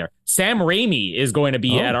 He's going to be there. Sam Raimi is going to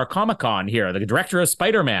be at our Comic-Con here, the director of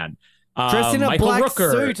Spider-Man. Dressed in a Michael black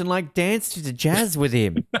Rooker. suit and like danced to the jazz with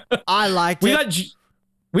him. I liked it.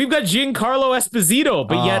 We've got Giancarlo Esposito,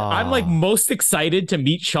 but yet I'm like most excited to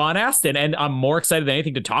meet Sean Astin, and I'm more excited than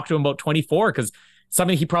anything to talk to him about 24 because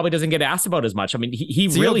something he probably doesn't get asked about as much. I mean, he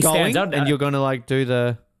so really stands out. And you're going to like do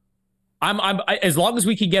the... I as long as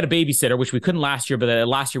we can get a babysitter, which we couldn't last year, but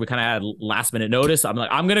last year we kind of had last minute notice. I'm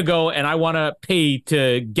like, I'm going to go and I want to pay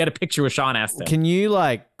to get a picture with Sean Astin. Can you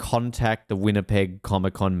like contact the Winnipeg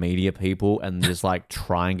Comic Con media people and just like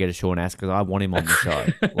try and get a Sean Astin? Because I want him on the show.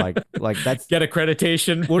 like that's get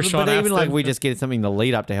accreditation. Well, for Sean but even Astin. like we just get something to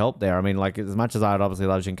lead up to help there. I mean, like as much as I'd obviously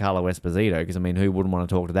love Giancarlo Esposito, because I mean, who wouldn't want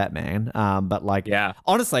to talk to that man? But like,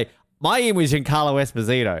 honestly, my aim was Giancarlo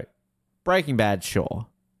Esposito. Breaking Bad, sure.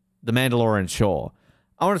 The Mandalorian, sure.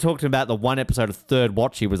 I want to talk to him about the one episode of Third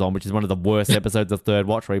Watch he was on, which is one of the worst episodes of Third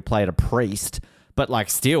Watch where he played a priest. But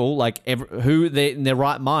like still, like who in their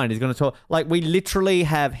right mind is going to talk? Like we literally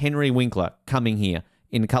have Henry Winkler coming here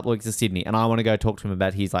in a couple of weeks to Sydney, and I want to go talk to him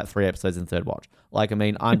about his like 3 episodes in Third Watch. Like, I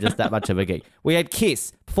mean, I'm just that much of a geek. We had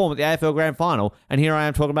Kiss perform at the AFL Grand Final, and here I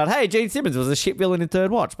am talking about, hey, Gene Simmons was a shit villain in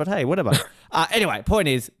Third Watch, but hey, whatever. Anyway, point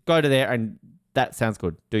is, go to there, and that sounds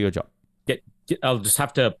good. Do your job. I'll just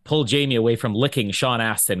have to pull Jamie away from licking Sean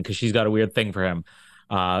Astin because she's got a weird thing for him.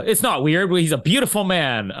 It's not weird, but he's a beautiful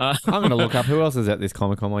man. I'm going to look up who else is at this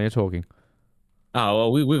Comic-Con while you're talking. Oh,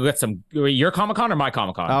 well, we got some... Your Comic-Con or my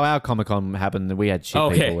Comic-Con? Oh, our Comic-Con happened. We had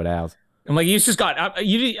shit people at ours. I'm like, you just got...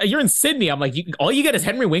 you're in Sydney. I'm like, all you get is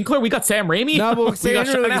Henry Winkler? We got Sam Raimi? No, but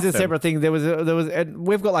Henry Winkler's a separate thing. There was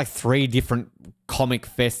we've got like 3 different comic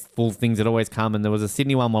festival things that always come, and there was a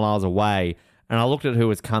Sydney one while I was away, and I looked at who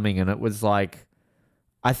was coming, and it was like...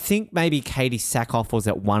 I think maybe Katie Sackhoff was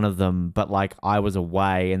at one of them, but like I was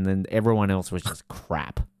away, and then everyone else was just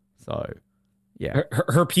crap. So, yeah.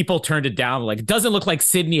 Her people turned it down. Like, it doesn't look like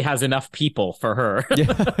Sydney has enough people for her.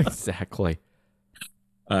 Yeah, exactly.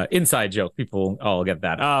 Inside joke. People all get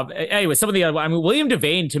that. Anyway, some of the other... I mean, William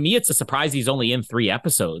Devane, to me, it's a surprise he's only in 3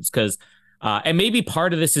 episodes because... and maybe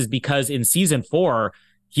part of this is because in season 4,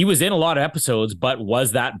 he was in a lot of episodes, but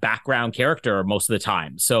was that background character most of the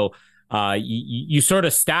time. So... you sort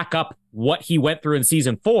of stack up what he went through in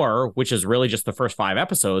season 4, which is really just the first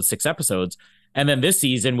 6 episodes, and then this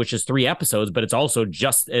season, which is 3 episodes, but it's also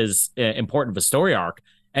just as important of a story arc,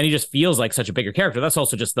 and he just feels like such a bigger character. That's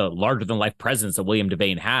also just the larger-than-life presence that William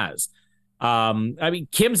Devane has. I mean,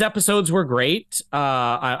 Kim's episodes were great.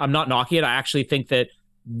 I'm not knocking it. I actually think that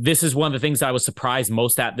this is one of the things I was surprised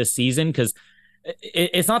most at this season, because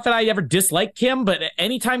it's not that I ever disliked Kim, but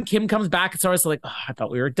anytime Kim comes back, it's always like, oh, I thought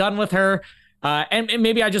we were done with her. And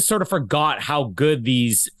maybe I just sort of forgot how good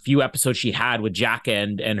these few episodes she had with Jack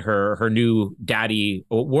and her new daddy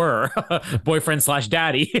were, boyfriend /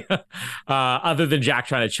 daddy, other than Jack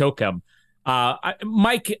trying to choke him.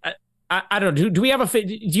 Mike, I don't know. Do you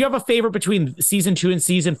have a favorite between season 2 and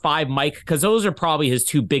season 5, Mike? Because those are probably his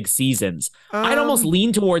 2 big seasons. I'd almost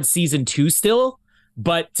lean towards season 2 still,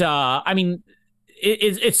 but I mean,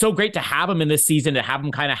 it's so great to have him in this season, to have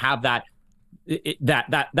him kind of have that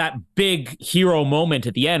big hero moment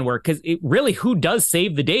at the end, where, because it really, who does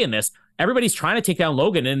save the day in this? Everybody's trying to take down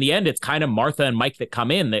Logan, and in the end, it's kind of Martha and Mike that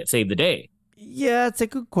come in that save the day. Yeah, it's a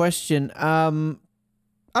good question.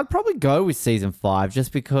 I'd probably go with season 5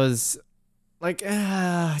 just because, like,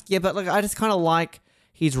 yeah, but like I just kind of like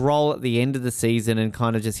his role at the end of the season and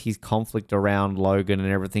kind of just his conflict around Logan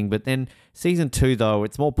and everything. But then season 2, though,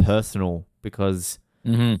 it's more personal because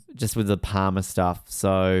just with the Palmer stuff.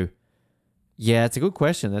 So, yeah, it's a good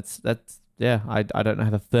question. That's yeah, I don't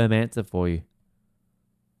have a firm answer for you.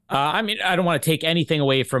 I mean, I don't want to take anything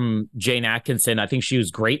away from Jane Atkinson. I think she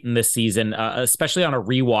was great in this season, especially on a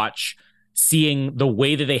rewatch, seeing the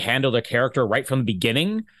way that they handle their character right from the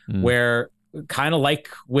beginning, where kind of like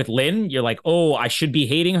with Lynn, you're like, oh, I should be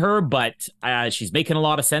hating her, but she's making a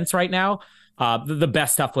lot of sense right now. The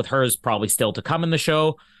best stuff with her is probably still to come in the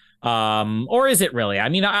show. Or is it really? I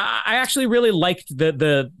mean, I actually really liked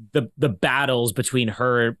the battles between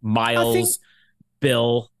her, Miles,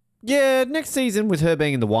 Bill. Yeah, next season with her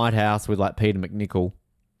being in the White House with like Peter McNichol.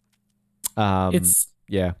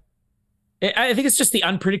 Yeah. I think it's just the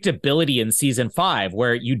unpredictability in season 5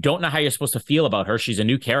 where you don't know how you're supposed to feel about her. She's a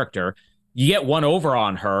new character. You get one over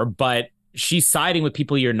on her, but she's siding with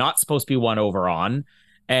people you're not supposed to be one over on.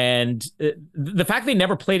 And the fact they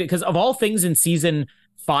never played it, because of all things in season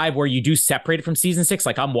 5 where you do separate it from season 6,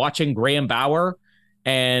 like I'm watching Graham Bauer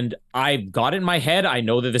and I've got it in my head. I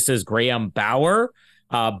know that this is Graham Bauer.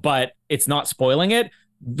 But it's not spoiling it.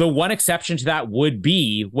 The one exception to that would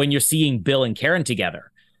be when you're seeing Bill and Karen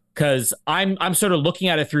together, because I'm sort of looking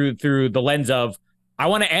at it through the lens of I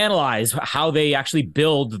want to analyze how they actually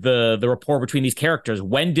build the rapport between these characters.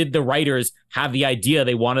 When did the writers have the idea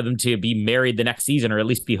they wanted them to be married the next season or at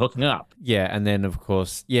least be hooking up? Yeah, and then of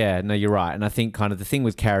course, yeah, no, you're right. And I think kind of the thing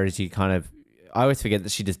with Karen is I always forget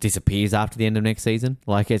that she just disappears after the end of next season.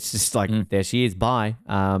 Like, it's just like, there she is, bye.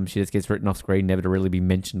 She just gets written off screen, never to really be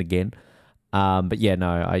mentioned again. But yeah, no,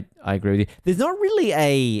 I agree with you. There's not really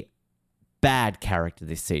a bad character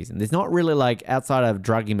this season. There's not really, like, outside of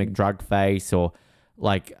Druggy McDrugface or,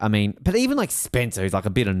 like, I mean, but even, like, Spencer, who's, like, a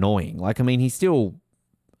bit annoying. Like, I mean,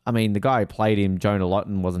 the guy who played him, Jonah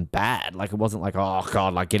Lawton, wasn't bad. Like, it wasn't like, oh,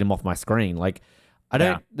 God, like, get him off my screen. Like,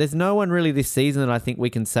 there's no one really this season that I think we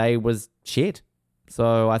can say was shit.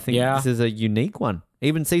 So I think this is a unique one.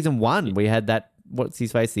 Even season 1, we had that, what's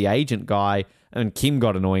his face, the agent guy, and Kim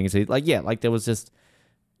got annoying. So there was just,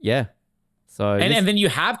 yeah. So and then you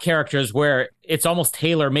have characters where it's almost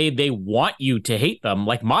tailor-made. They want you to hate them,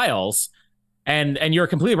 like Miles. And you're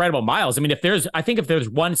completely right about Miles. I mean, if there's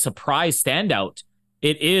one surprise standout,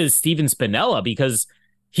 it is Steven Spinella, because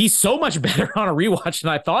he's so much better on a rewatch than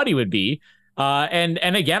I thought he would be.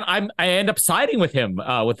 And again, I end up siding with him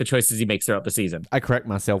with the choices he makes throughout the season. I correct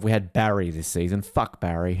myself. We had Barry this season. Fuck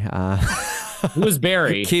Barry. Who was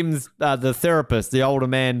Barry? Kim's the therapist, the older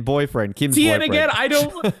man boyfriend. Kim's boyfriend. And again, I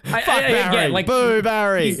don't. Fuck Barry. Again, like, boo,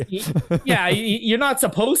 Barry. Yeah, you're not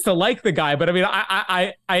supposed to like the guy, but I mean,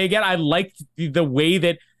 I liked the way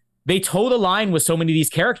that they toe the line with so many of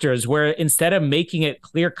these characters, where instead of making it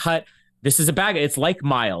clear cut, this is a bag. It's like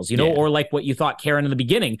Miles, or like what you thought Karen in the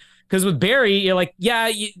beginning. Because with Barry, you're like, yeah,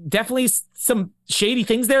 definitely some shady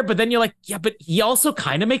things there. But then you're like, yeah, but he also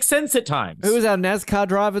kind of makes sense at times. Who was our NASCAR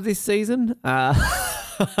driver this season?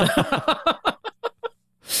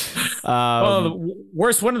 The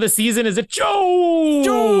worst one of the season is Joe.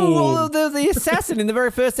 Well, the assassin in the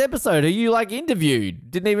very first episode who you interviewed.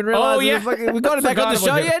 Didn't even realize. Oh, yeah. We got him back on the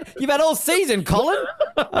show yet? You've had all season, Colin.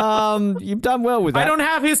 You've done well with that. I don't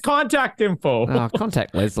have his contact info.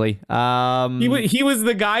 Contact Leslie. He was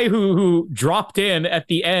the guy who dropped in at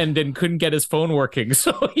the end and couldn't get his phone working,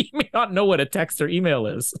 so he may not know what a text or email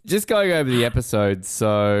is. Just going over the episodes,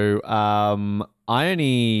 so I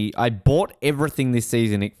bought everything this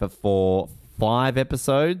season for 5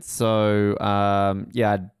 episodes. So 4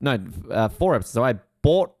 episodes. So I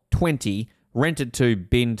bought 20, rented 2,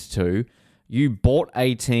 binned 2. You bought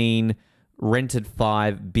 18, rented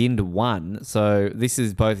 5, binned 1. So this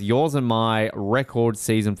is both yours and my record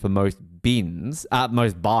season for most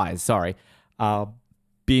most buys. Sorry,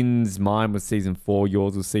 bins. Mine was season 4.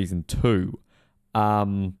 Yours was season 2.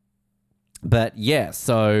 But yeah,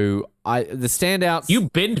 so the standouts. You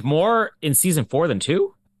binned more in season 4 than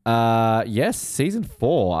 2? Yes, season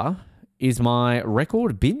 4 is my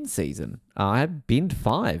record bin season. I have binned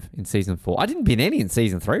 5 in season 4. I didn't bin any in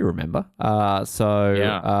season 3, remember?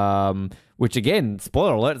 Which again,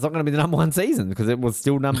 spoiler alert, it's not going to be the number 1 season because it was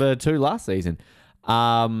still number 2 last season.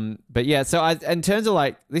 But yeah, so in terms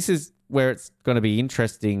of this is where it's going to be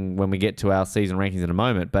interesting when we get to our season rankings in a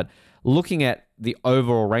moment, but looking at the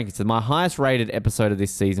overall rankings, so my highest rated episode of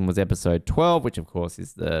this season was episode 12, which of course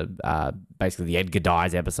is the basically the Edgar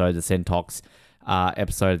Dies episode, the Sentox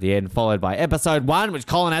episode at the end, followed by episode 1, which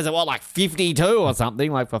Colin has at like 52 or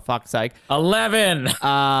something, like, for fuck's sake. 11.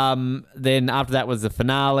 Then after that was the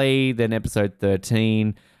finale, then episode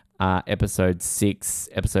 13, episode 6,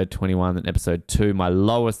 episode 21, and episode 2. My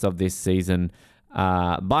lowest of this season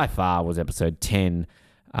by far was episode 10.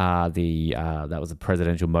 That was a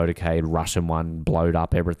presidential motorcade, Russian one, blowed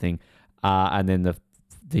up everything. And then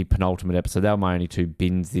the penultimate episode. They were my only 2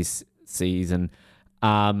 bins this season.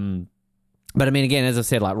 But I mean, again, as I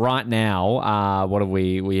said, like right now, what have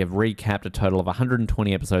we have recapped a total of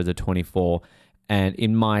 120 episodes of 24. And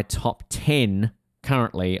in my top 10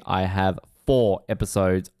 currently, I have 4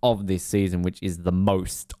 episodes of this season, which is the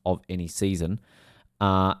most of any season.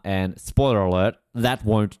 And spoiler alert, that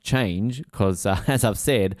won't change because, as I've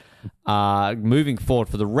said, moving forward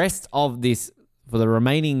for the rest of this, for the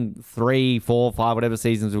remaining 3, 4, 5, whatever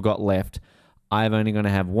seasons we've got left, I'm only going to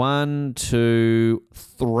have 1, 2,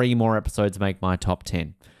 3 more episodes to make my top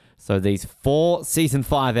 10. So these 4 season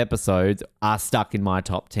 5 episodes are stuck in my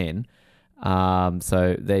top 10.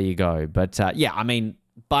 So there you go. But yeah, I mean,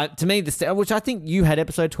 but to me, which I think you had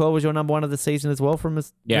episode 12 was your number 1 of the season as well from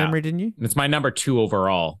memory, didn't you? It's my number 2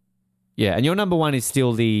 overall. Yeah, and your number 1 is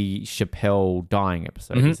still the Chappelle dying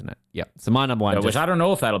episode, isn't it? Yeah. So my number 1, which I don't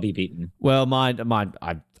know if that'll be beaten. Well, I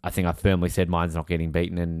think I firmly said mine's not getting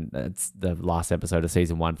beaten, and it's the last episode of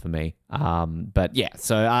season 1 for me. But yeah,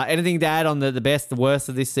 so anything to add on the best, the worst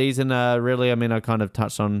of this season? Really, I mean, I kind of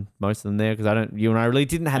touched on most of them there because you and I really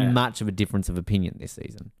didn't have much of a difference of opinion this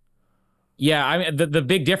season. Yeah, I mean, the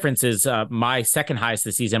big difference is my second highest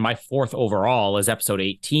this season, my 4th overall is episode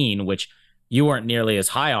 18, which you weren't nearly as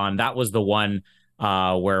high on. That was the one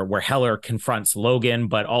where Heller confronts Logan,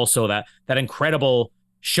 but also that incredible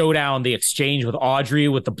showdown, the exchange with Audrey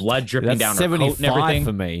with the blood dripping down her coat and everything.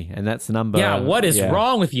 For me, and that's the number. Yeah, what is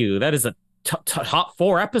wrong with you? That is a top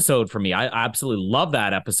 4 episode for me. I absolutely love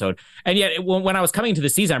that episode. And yet, when I was coming to the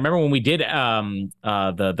season, I remember when we did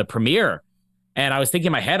the premiere, and I was thinking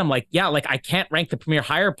in my head, I'm like, yeah, like I can't rank the premiere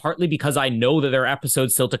higher, partly because I know that there are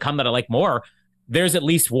episodes still to come that I like more. There's at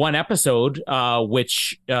least one episode,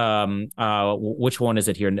 which one is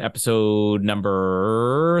it here? Episode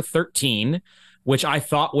number 13, which I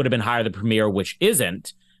thought would have been higher than premiere, which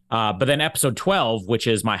isn't. But then episode 12, which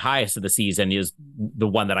is my highest of the season, is the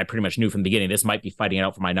one that I pretty much knew from the beginning. This might be fighting it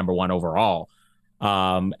out for my number 1 overall.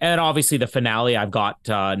 And obviously the finale, I've got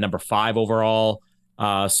number 5 overall.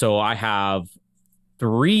 So I have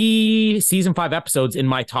 3 season 5 episodes in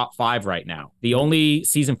my top 5 right now. The only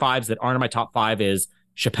season 5s that aren't in my top 5 is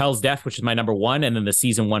Chappelle's Death, which is my number 1, and then the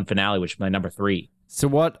season 1 finale, which is my number 3. So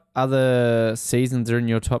what other seasons are in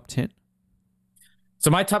your top 10? So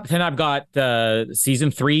my top 10, I've got season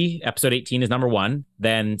 3, episode 18 is number 1.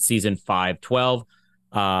 Then season 5, 12,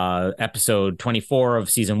 episode 24 of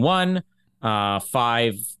season 1,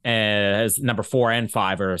 5 as number 4 and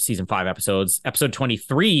 5 are season 5 episodes. Episode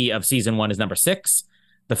 23 of season 1 is number 6.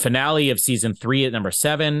 The finale of season 3 at number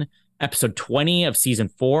 7. Episode 20 of season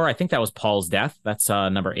 4, I think that was Paul's Death. That's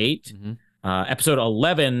number 8. Mm-hmm. Episode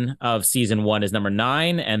 11 of season 1 is number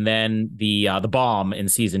 9, and then the bomb in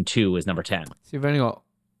season 2 is number 10. So you've only got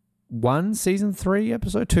 1 season 3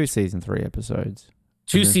 episode, 2 season 3 episodes.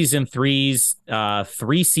 2 season 3s,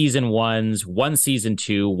 3 season 1s, 1 season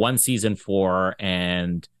 2, 1 season 4,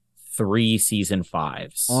 and 3 season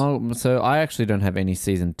 5s. Oh, so I actually don't have any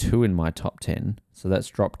season 2 in my top 10. So that's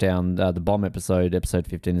dropped down. The bomb episode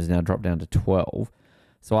 15, is now dropped down to 12.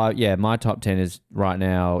 So my top 10 is right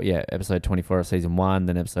now, episode 24 of season 1,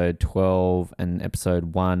 then episode 12 and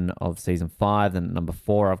episode 1 of season 5. Then number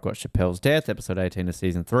 4, I've got Chappelle's Death, episode 18 of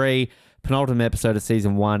season 3. Penultimate episode of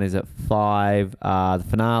season 1 is at 5. The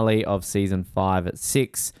finale of season 5 at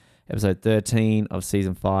 6. Episode 13 of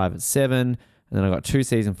season 5 at 7. And then I've got 2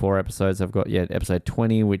 season 4 episodes. I've got, episode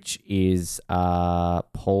 20, which is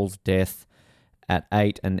Paul's Death at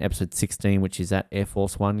 8, and episode 16, which is at Air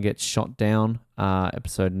Force One gets shot down,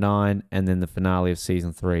 episode 9, and then the finale of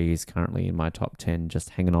season 3 is currently in my top 10,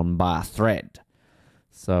 just hanging on by a thread.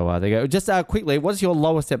 So there you go. Just quickly, what's your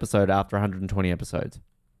lowest episode after 120 episodes?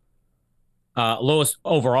 Lowest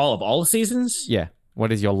overall of all the seasons? Yeah.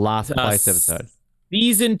 What is your last place episode?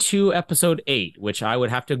 Season 2, episode 8, which I would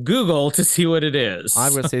have to Google to see what it is.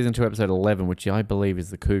 I've got season 2, episode 11, which I believe is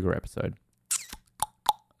the Cougar episode.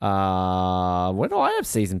 Where do I have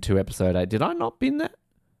season 2, episode 8? Did I not bin that?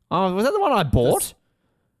 Oh, was that the one I bought?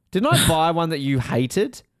 Didn't I buy one that you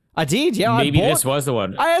hated? I did, yeah. Maybe this was the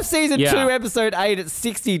one. I have season 2, episode 8 at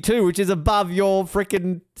 62, which is above your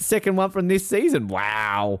freaking second one from this season.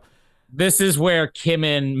 Wow. This is where Kim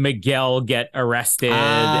and Miguel get arrested.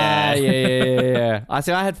 Yeah. I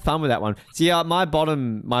see. I had fun with that one. So yeah, my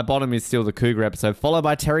bottom is still the Cougar episode, followed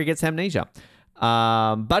by Terry Gets Amnesia.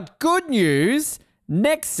 But good news,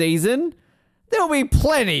 next season there'll be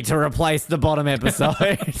plenty to replace the bottom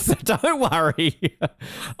episode. So don't worry.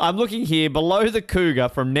 I'm looking here below the Cougar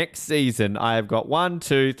from next season. I have got 1,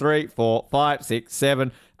 2, 3, 4, 5, 6,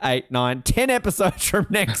 7, 8, 9, 10 episodes from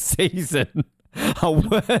next season. Are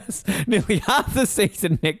worse. Nearly half the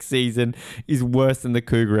season next season is worse than the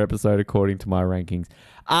Cougar episode, according to my rankings.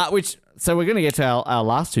 So we're going to get to our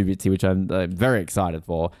last two bits here, which I'm very excited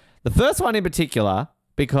for. The first one in particular,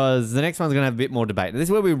 because the next one's going to have a bit more debate. This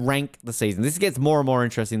is where we rank the season. This gets more and more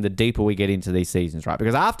interesting the deeper we get into these seasons, right?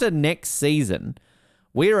 Because after next season,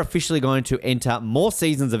 we are officially going to enter more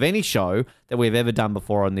seasons of any show that we've ever done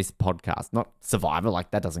before on this podcast. Not Survivor,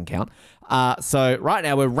 like that doesn't count. So right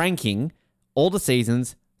now we're ranking all the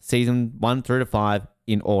seasons, season 1 through to 5,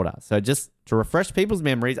 in order. So just to refresh people's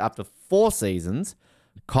memories, after 4 seasons,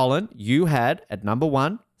 Colin, you had at number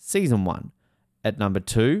 1, season 1. At number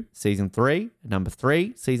 2, season 3. At number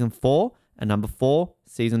 3, season 4. And number 4,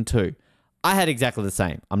 season 2. I had exactly the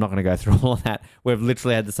same. I'm not going to go through all of that. We've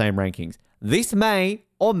literally had the same rankings. This may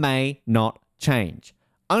or may not change.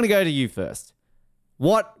 I'm going to go to you first.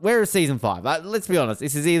 Where is season 5? Let's be honest.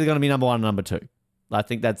 This is either going to be number 1 or number 2. I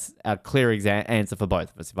think that's a clear answer for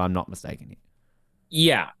both of us, if I'm not mistaken here.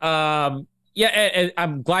 Yeah. And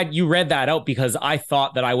I'm glad you read that out because I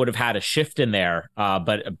thought that I would have had a shift in there.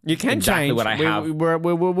 But you can exactly change. What I have.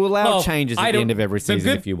 We'll allow changes at the end of every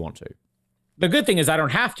season if you want to. The good thing is I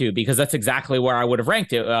don't have to because that's exactly where I would have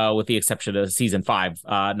ranked it, with the exception of season 5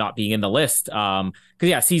 not being in the list.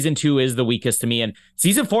 Because season 2 is the weakest to me, and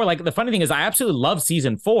season 4. Like the funny thing is, I absolutely love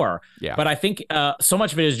season 4. Yeah. But I think so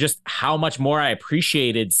much of it is just how much more I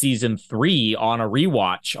appreciated season 3 on a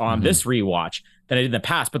rewatch this rewatch than I did in the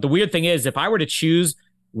past. But the weird thing is, if I were to choose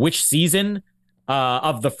which season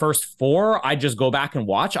of the first 4 I'd just go back and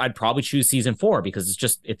watch, I'd probably choose season 4 because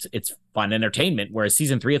it's fun entertainment, whereas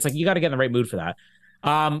season 3 it's like you got to get in the right mood for that.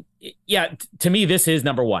 To me this is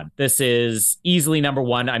number 1. This is easily number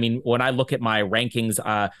 1. I mean, when I look at my rankings,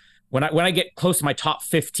 when I get close to my top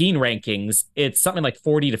 15 rankings, it's something like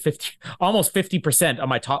 40 to 50, almost 50% of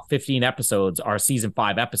my top 15 episodes are season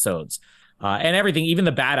 5 episodes. And everything, even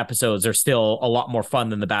the bad episodes, are still a lot more fun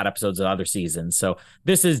than the bad episodes of other seasons. So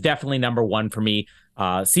this is definitely number 1 for me.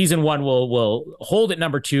 Season 1 will hold at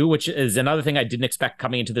number 2, which is another thing I didn't expect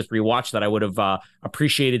coming into this rewatch, that I would have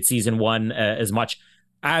appreciated season 1 as much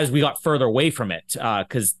as we got further away from it.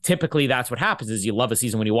 Because typically that's what happens is you love a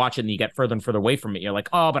season when you watch it and you get further and further away from it. You're like,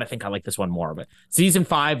 oh, but I think I like this one more. But season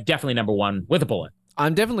 5, definitely number 1 with a bullet.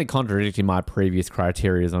 I'm definitely contradicting my previous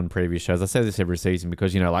criteria on previous shows. I say this every season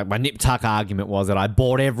because, like my Nip Tuck argument was that I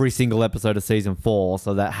bought every single episode of season 4,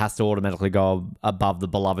 so that has to automatically go above the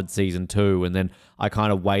beloved season 2, and then I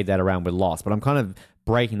kind of weighed that around with Lost. But I'm kind of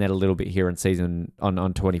breaking that a little bit here in season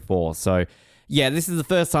on 24. So, yeah, this is the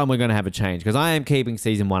first time we're going to have a change because I am keeping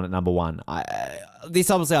season 1 at number 1. This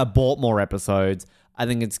obviously I bought more episodes. I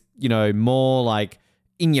think it's, more like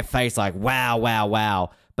in your face, like wow.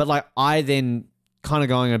 But like I then kind of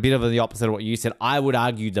going a bit of the opposite of what you said. I would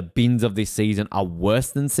argue the bins of this season are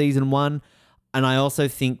worse than season 1. And I also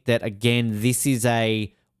think that, again, this is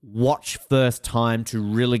a watch first time to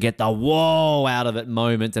really get the whoa out of it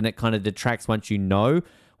moment, and it kind of detracts once you know.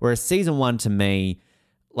 Whereas season 1 to me,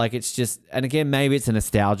 like it's just, and again, maybe it's a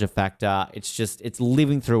nostalgia factor. It's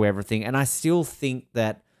living through everything. And I still think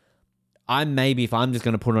that if I'm just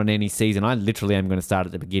going to put on any season, I literally am going to start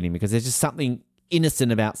at the beginning because there's just something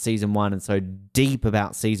innocent about season 1 and so deep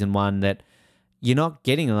about season 1 that you're not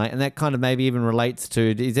getting. And that kind of maybe even relates to,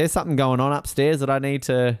 is there something going on upstairs that I need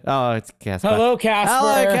to, oh, it's Casper. Hello, Casper.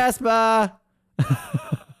 Hello, Casper.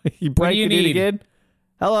 You breaking it again?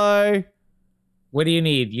 Hello. What do you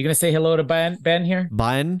need? You going to say hello to Ben here?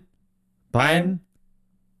 Ben? Hi,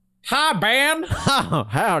 Ben. Oh,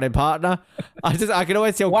 howdy, partner. I can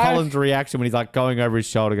always tell Colin's reaction when he's like going over his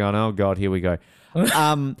shoulder going, oh God, here we go.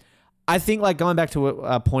 I think like going back to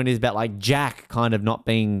a point is about like Jack kind of not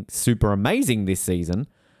being super amazing this season.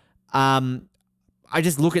 I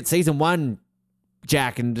just look at season 1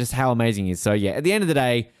 Jack and just how amazing he is. So yeah, at the end of the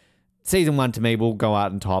day, season 1 to me will go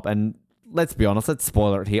out on top. And let's be honest, let's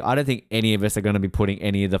spoiler it here. I don't think any of us are going to be putting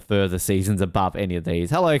any of the further seasons above any of these.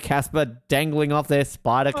 Hello, Casper, dangling off their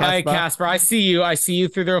spider, Casper. Hi, Casper. I see you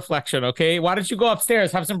through the reflection, okay? Why don't you go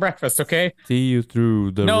upstairs, have some breakfast, okay? See you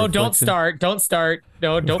through the reflection. Don't start.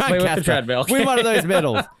 No, don't play with the treadmill. Okay? Win one of those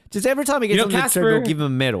medals. Just every time he gets on the treadmill, give him a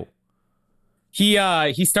medal. He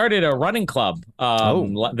started a running club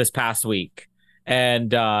this past week.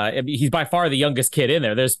 And he's by far the youngest kid in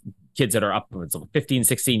there. There's kids that are upwards of 15,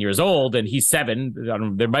 16 years old, and he's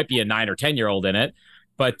 7. There might be a 9 or 10-year-old in it.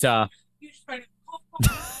 But so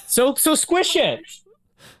squish it.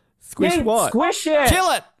 Squish what? Squish it.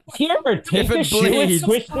 Kill it. Here, take the shoe and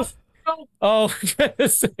squish this. Oh, for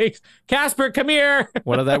goodness sakes. Casper, come here.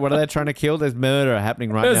 What are they trying to kill? There's murder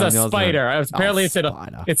happening right There's now. There's a spider. Apparently,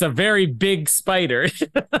 it's a very big spider.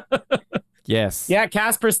 Yes. Yeah,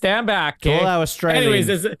 Casper, stand back. Okay? To all our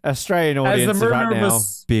Australian audience right now,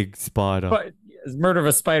 big spider. But murder of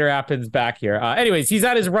a spider happens back here. Anyways, he's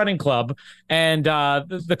at his running club, and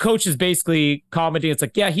the coach is basically commenting. It's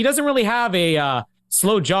like, yeah, he doesn't really have a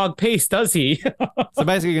slow jog pace, does he? So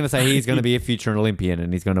basically, going to say he's going to be a future Olympian,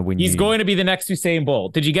 and he's going to win. He's going to be the next Usain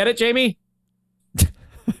Bolt. Did you get it, Jamie?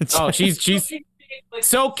 Oh, she's.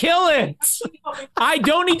 So kill it. I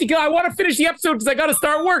don't need to go. I want to finish the episode because I got to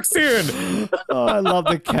start work soon. Oh, I love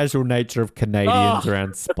the casual nature of Canadians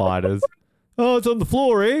around spiders. Oh, it's on the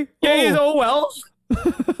floor, eh? Yeah, well.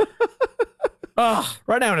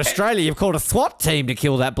 Right now in Australia, you've called a SWAT team to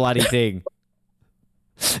kill that bloody thing.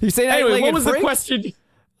 You seen? Anyway, what was the question?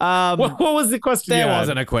 What was the question? There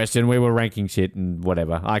wasn't a question. We were ranking shit and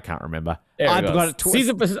whatever. I can't remember. I got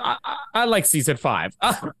it. I like season 5.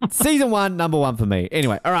 Season 1, number 1 for me.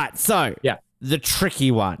 Anyway, all right. So the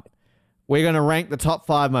tricky one. We're going to rank the top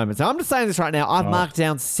 5 moments. Now, I'm just saying this right now. I've marked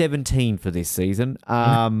down 17 for this season.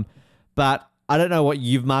 But I don't know what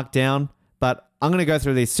you've marked down. But I'm going to go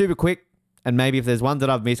through these super quick. And maybe if there's one that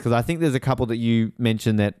I've missed, because I think there's a couple that you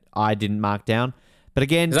mentioned that I didn't mark down. But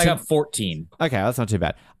again, I got 14. Okay, that's not too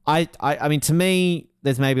bad. I mean, to me,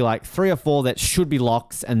 there's maybe like 3 or 4 that should be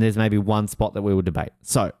locks, and there's maybe 1 spot that we will debate.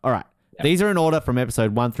 So, all right. Yep. These are in order from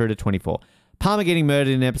episode 1 through to 24. Palmer getting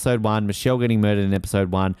murdered in episode 1, Michelle getting murdered in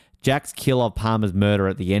episode 1, Jack's kill of Palmer's murder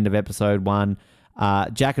at the end of episode 1,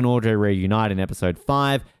 Jack and Audrey reunite in episode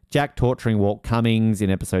 5, Jack torturing Walt Cummings in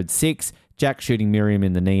episode 6, Jack shooting Miriam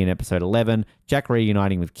in the knee in episode 11, Jack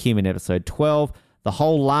reuniting with Kim in episode 12, the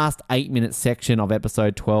whole last 8-minute section of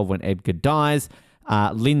episode 12 when Edgar dies,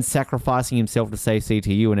 Lynn sacrificing himself to save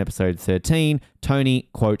CTU in episode 13. Tony,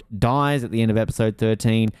 quote, dies at the end of episode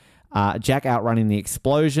 13. Jack outrunning the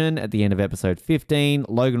explosion at the end of episode 15.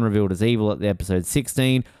 Logan revealed as evil at the episode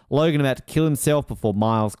 16. Logan about to kill himself before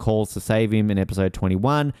Miles calls to save him in episode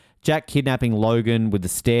 21. Jack kidnapping Logan with the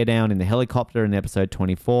stare down in the helicopter in episode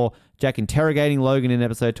 24. Jack interrogating Logan in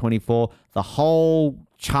episode 24. The whole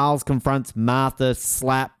Charles confronts Martha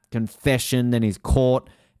slap confession, then he's caught,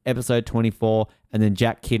 episode 24, and then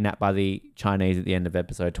Jack kidnapped by the Chinese at the end of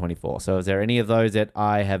episode 24. So is there any of those that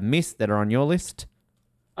I have missed that are on your list?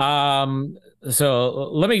 So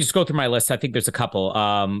let me just go through my list. I think there's a couple.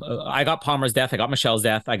 I got Palmer's death. I got Michelle's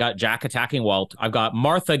death. I got Jack attacking Walt. I've got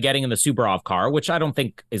Martha getting in the Subarov car, which I don't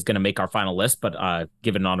think is going to make our final list, but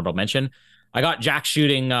give it an honorable mention. I got Jack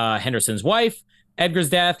shooting Henderson's wife. Edgar's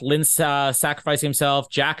death. Lynn sacrificing himself.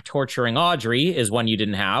 Jack torturing Audrey is one you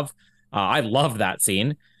didn't have. I loved that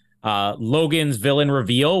scene. Logan's villain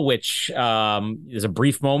reveal, which is a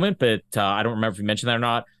brief moment, but I don't remember if you mentioned that or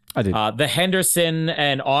not. I did. The Henderson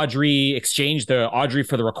and Audrey exchange, the Audrey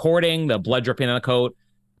for the recording, the blood dripping on the coat.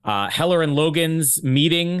 Heller and Logan's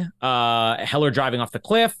meeting, Heller driving off the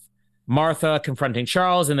cliff, Martha confronting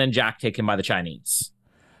Charles, and then Jack taken by the Chinese.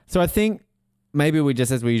 So I think maybe we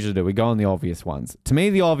just, as we usually do, we go on the obvious ones. To me,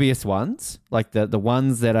 the obvious ones, like the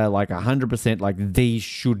ones that are like 100% like these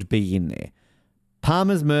should be in there.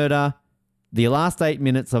 Palmer's murder, the last 8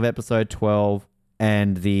 minutes of episode 12,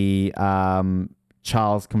 and the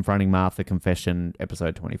Charles confronting Martha confession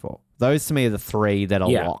episode 24. Those to me are the 3 that are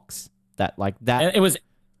locks. That like that. And it was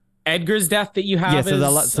Edgar's death that you have. Yeah, so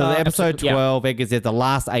the episode 12, Edgar's death, the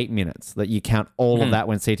last 8 minutes that you count all of that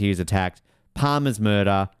when CTU is attacked. Palmer's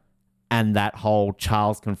murder, and that whole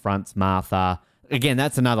Charles confronts Martha. Again,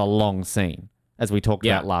 that's another long scene, as we talked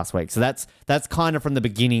about last week. So that's kind of from the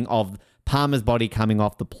beginning of Palmer's body coming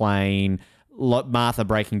off the plane, Martha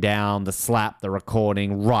breaking down, the slap, the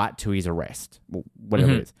recording, right to his arrest,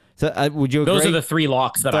 whatever it is. So would you agree? Those are the 3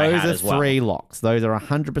 locks that I had as well. Those are 3 locks. Those are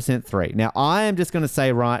 100% 3. Now, I am just going to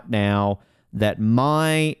say right now that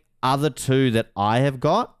my other 2 that I have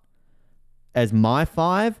got as my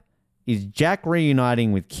 5 is Jack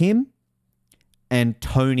reuniting with Kim and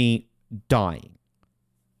Tony dying.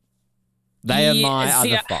 They are my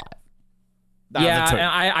other 5. And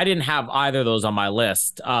I didn't have either of those on my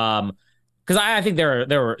list because I think there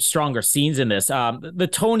were stronger scenes in this. The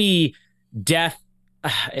Tony death.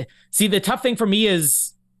 See, the tough thing for me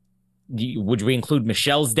is would we include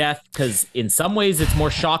Michelle's death? Because in some ways it's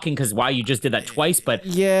more shocking because why you just did that twice. But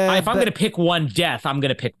yeah, if I'm going to pick one death, I'm going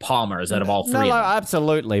to pick Palmer's out of all three. No, of them.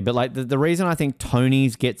 absolutely. But like the reason I think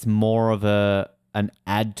Tony's gets more of an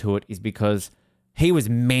add to it is because he was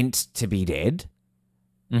meant to be dead.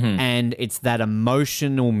 Mm-hmm. And it's that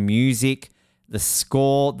emotional music, the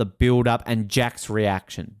score, the build-up, and Jack's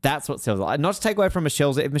reaction. That's what sells it. Not to take away from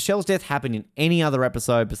Michelle's. If Michelle's death happened in any other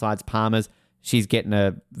episode besides Palmer's, she's getting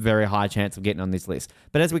a very high chance of getting on this list.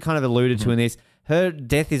 But as we kind of alluded to in this, her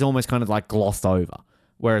death is almost kind of like glossed over,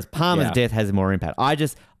 whereas Palmer's death has more impact. I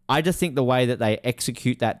just think the way that they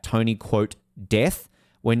execute that Tony quote death,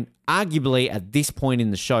 when arguably at this point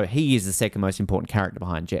in the show, he is the second most important character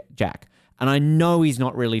behind Jack. And I know he's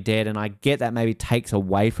not really dead, and I get that maybe takes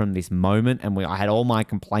away from this moment, and I had all my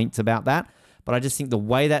complaints about that, but I just think the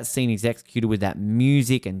way that scene is executed with that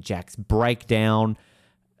music and Jack's breakdown,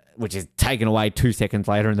 which is taken away 2 seconds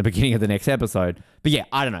later in the beginning of the next episode. But yeah,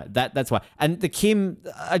 I don't know. That's why. And the Kim,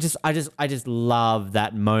 I just love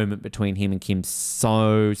that moment between him and Kim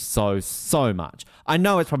so much. I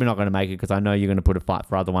know it's probably not going to make it because I know you're going to put a fight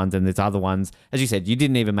for other ones, and there's other ones, as you said, you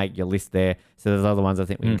didn't even make your list there. So there's other ones I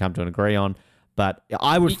think we can come to an agree on. But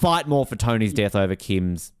I would fight more for Tony's death over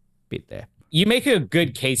Kim's bit there. You make a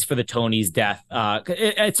good case for the Tony's death.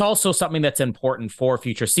 It's also something that's important for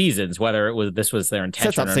future seasons, whether this was their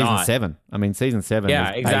intention Sets up or season not. 7. I mean, season 7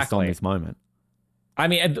 is based on this moment. I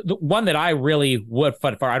mean, the one that I really would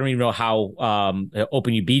fight for, I don't even know how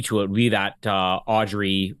open you'd be to it, would be that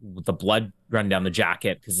Audrey with the blood running down the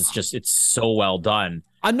jacket, because it's so well done.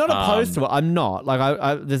 I'm not opposed to it. I'm not. Like,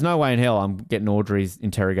 I there's no way in hell I'm getting Audrey's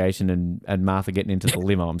interrogation and Martha getting into the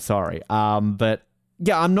limo. I'm sorry. But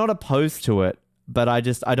yeah, I'm not opposed to it, but I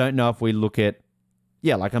don't know if we look at,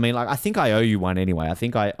 I think I owe you one anyway. I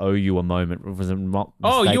think I owe you a moment. Was it not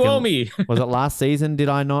mistaken? Oh, you owe me. Was it last season? Did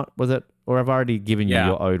I not? Was it? Or have I already given you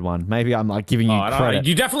your owed one? Maybe I'm like giving you credit.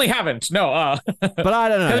 You definitely haven't. No. But I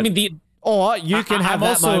don't know. I mean, or you can have that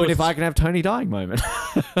also, moment if I can have Tony dying moment.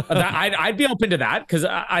 I'd be open to that, because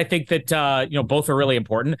I think that both are really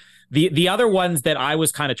important. The other ones that I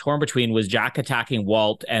was kind of torn between was Jack attacking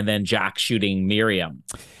Walt and then Jack shooting Miriam,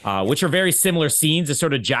 which are very similar scenes. It's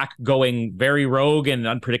sort of Jack going very rogue and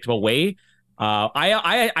unpredictable way.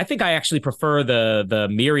 I think I actually prefer the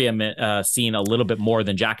Miriam scene a little bit more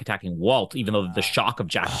than Jack attacking Walt, even though the shock of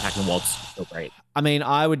Jack attacking Walt's so great. I mean,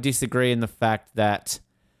 I would disagree in the fact that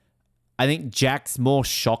I think Jack's more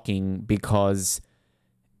shocking because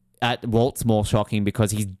Walt's more shocking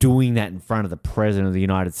because he's doing that in front of the President of the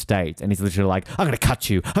United States, and he's literally like, I'm going to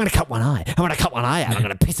cut you. I'm going to cut one eye. I'm going to cut one eye out. I'm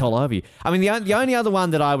going to piss all over you. I mean, the only other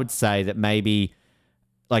one that I would say that maybe,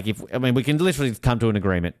 we can literally come to an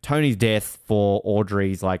agreement. Tony's death for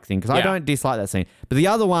Audrey's thing, because I don't dislike that scene. But the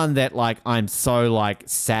other one that I'm so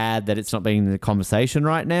sad that it's not being in the conversation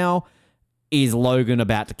right now is Logan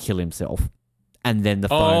about to kill himself. And then the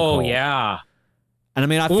phone call. Oh, yeah. And I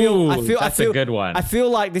mean, I feel that's a good one. I feel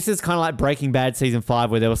like this is kind of like Breaking Bad season 5,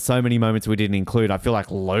 where there were so many moments we didn't include. I feel like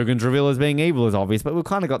Logan's reveal as being evil is obvious, but we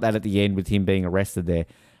kind of got that at the end with him being arrested there.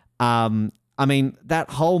 I mean, that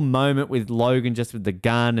whole moment with Logan just with the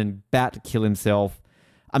gun and about to kill himself.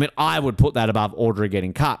 I mean, I would put that above Audrey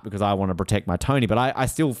getting cut because I want to protect my Tony, but I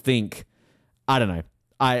still think, I don't know.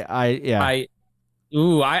 I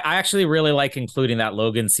actually really like including that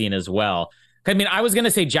Logan scene as well. I mean, I was going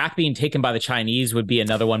to say Jack being taken by the Chinese would be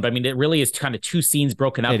another one, but I mean, it really is kind of two scenes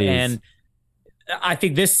broken up. And I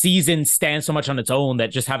think this season stands so much on its own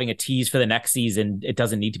that just having a tease for the next season, it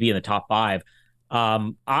doesn't need to be in the top 5.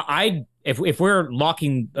 If we're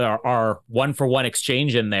locking our 1-for-1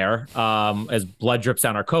 exchange in there, as blood drips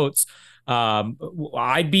down our coats,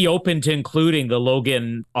 I'd be open to including the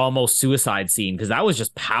Logan almost suicide scene, because that was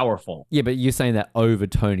just powerful. Yeah, but you're saying that over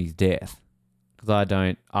Tony's death. Because I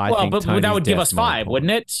don't. Think but Tony's that would give us 5, important.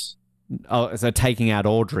 wouldn't it? Oh, so taking out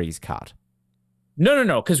Audrey's cut.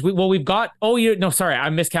 No. Because we've got. Oh, sorry,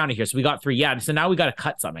 I'm miscounting here. So we got 3. Yeah. So now we got to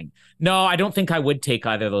cut something. No, I don't think I would take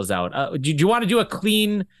either of those out. Do you want to do a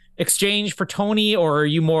clean exchange for Tony, or are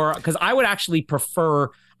you more? Because I would actually prefer.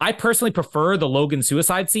 I personally prefer the Logan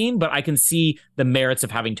suicide scene, but I can see the merits of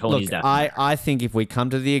having Tony's death. I think if we come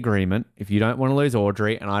to the agreement, if you don't want to lose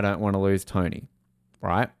Audrey and I don't want to lose Tony,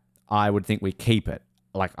 right? I would think we keep it.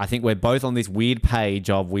 I think we're both on this weird page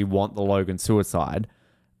of we want the Logan suicide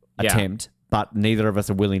attempt, but neither of us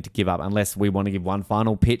are willing to give up unless we want to give one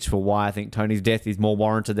final pitch for why I think Tony's death is more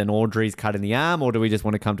warranted than Audrey's cut in the arm, or do we just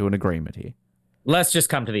want to come to an agreement here? Let's just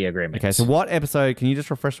come to the agreement. Okay, so what episode, can you just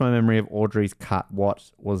refresh my memory of Audrey's cut? What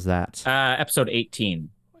was that? Episode 18.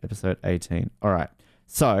 Episode 18. All right.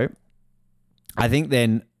 So I think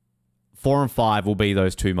then 4 and 5 will be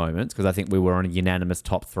those two moments because I think we were on a unanimous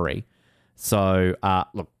top 3. So,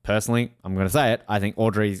 look, personally, I'm going to say it. I think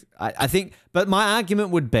Audrey's... I think... But my argument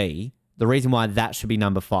would be the reason why that should be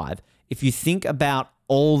number 5. If you think about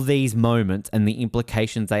all these moments and the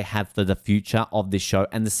implications they have for the future of this show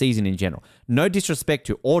and the season in general. No disrespect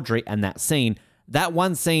to Audrey and that scene. That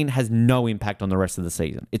one scene has no impact on the rest of the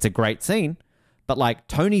season. It's a great scene, but like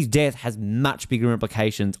Tony's death has much bigger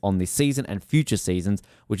implications on this season and future seasons,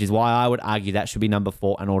 which is why I would argue that should be number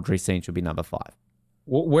 4 and Audrey's scene should be number 5.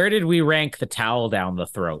 Where did we rank the towel down the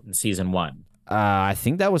throat in season 1? I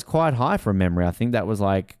think that was quite high from memory. I think that was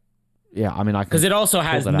like, yeah, I mean, because it also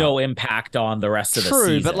has no impact on the rest of the season.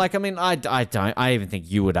 True, but like, I mean, I even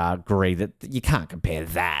think you would agree that you can't compare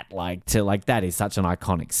that to that is such an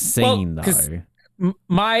iconic scene, though.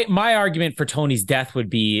 My argument for Tony's death would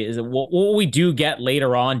be is that what we do get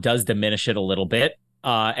later on does diminish it a little bit.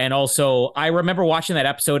 And also, I remember watching that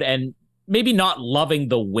episode and maybe not loving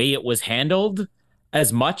the way it was handled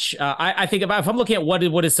as much. I think if I'm looking at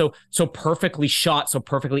what is so perfectly shot, so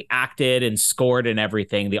perfectly acted and scored and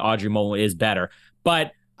everything, the Audrey moment is better.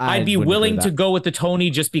 But I'd be willing to go with the Tony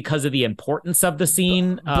just because of the importance of the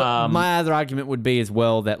scene. But my other argument would be as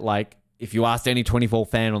well that like if you asked any 24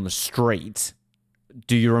 fan on the street,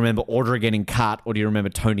 do you remember Audrey getting cut or do you remember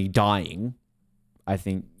Tony dying? I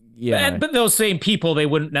think. Yeah, but those same people, they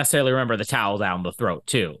wouldn't necessarily remember the towel down the throat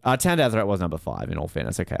too. Town down the throat was number 5. In all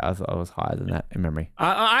fairness, okay, I thought I was higher than that in memory.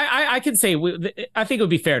 I can say I think it would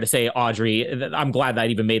be fair to say Audrey. I'm glad that I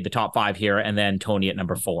even made the top 5 here, and then Tony at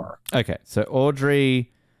number 4. Okay, so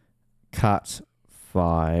Audrey cut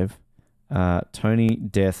 5, Tony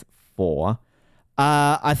death 4.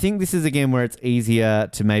 I think this is again where it's easier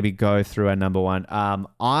to maybe go through our number 1.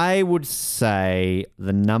 I would say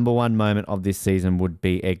the number 1 moment of this season would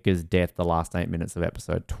be Edgar's death, the last 8 minutes of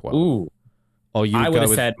episode 12. Ooh. Or I would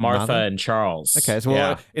have said Martha and Charles. Okay,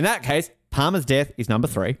 so in that case, Palmer's death is number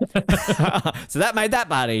 3. So that made that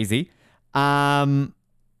part easy. Yeah,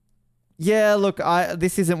 look,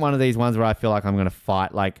 this isn't one of these ones where I feel like I'm going to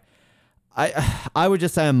fight. Like, I would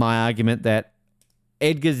just say in my argument that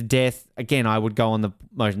Edgar's death, again, I would go on the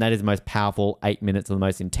motion. That is the most powerful 8 minutes or the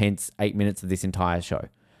most intense 8 minutes of this entire show.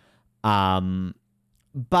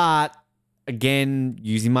 But again,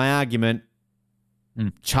 using my argument,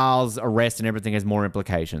 Charles' arrest and everything has more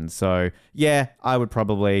implications. So yeah,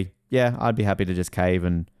 I'd be happy to just cave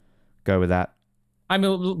and go with that. I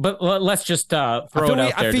mean, but let's just throw it out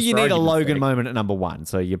there. I feel you need a Logan moment at number 1,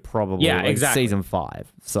 so you're probably exactly. Season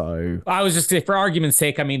 5. So I was just saying, for argument's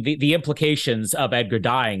sake, I mean, the implications of Edgar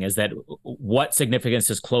dying is that what significance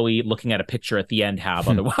does Chloe looking at a picture at the end have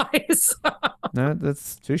otherwise? No,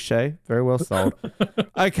 that's touche. Very well sold.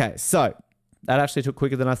 Okay, so that actually took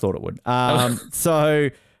quicker than I thought it would. So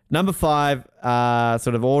number 5,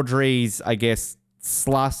 sort of Audrey's, I guess,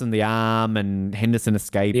 slicing the arm and Henderson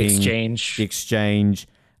escaping. The exchange.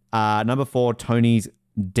 Number 4, Tony's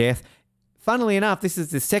death. Funnily enough, this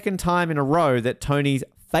is the second time in a row that Tony's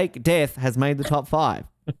fake death has made the top 5.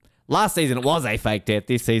 Last season, it was a fake death.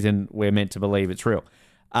 This season, we're meant to believe it's real.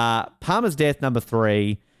 Palmer's death, number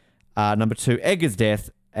 3. Number 2, Edgar's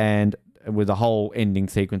death, and with the whole ending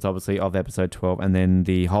sequence, obviously, of episode 12, and then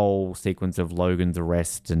the whole sequence of Logan's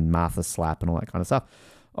arrest and Martha's slap and all that kind of stuff.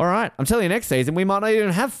 All right. I'm telling you, next season, we might not even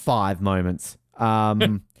have 5 moments.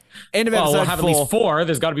 End of episode we'll have 4. At least 4.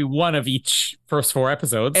 There's got to be one of each first 4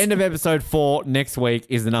 episodes. End of episode 4 next week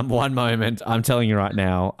is the number 1 moment. I'm telling you right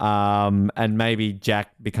now. And maybe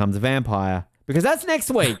Jack becomes a vampire. Because that's next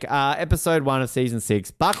week. Episode 1 of season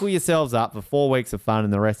 6. Buckle yourselves up for 4 weeks of fun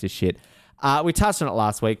and the rest is shit. We touched on it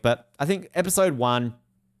last week, but I think episode 1,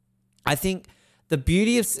 I think... The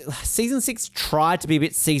beauty of season 6 tried to be a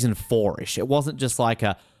bit season 4-ish. It wasn't just like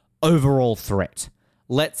a overall threat.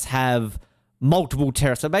 Let's have multiple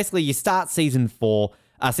terrorists. So basically you start season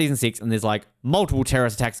 6, and there's like multiple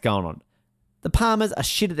terrorist attacks going on. The Palmers are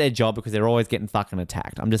shit at their job because they're always getting fucking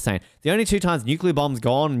attacked. I'm just saying. The only 2 times nuclear bombs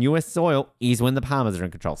go on US soil is when the Palmers are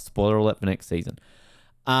in control. Spoiler alert for next season.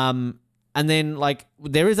 And then like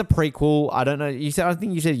there is a prequel. I don't know. I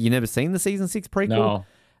think you said you never seen the season 6 prequel. No.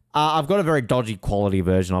 I've got a very dodgy quality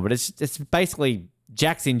version of it. It's basically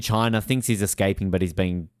Jack's in China, thinks he's escaping, but he's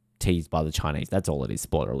being teased by the Chinese. That's all it is.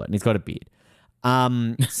 Spoiler alert. And he's got a beard.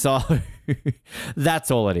 So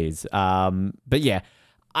that's all it is. But yeah,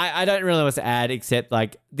 I don't really know what to add except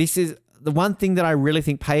like this is the one thing that I really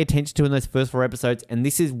think pay attention to in those first 4 episodes, and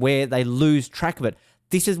this is where they lose track of it.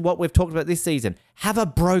 This is what we've talked about this season. Have a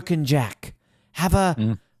broken Jack.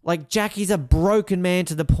 Like Jack is a broken man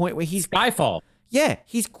to the point where he's Skyfall. Yeah,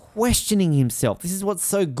 he's questioning himself. This is what's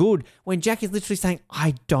so good when Jack is literally saying,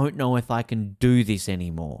 I don't know if I can do this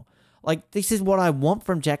anymore. Like, this is what I want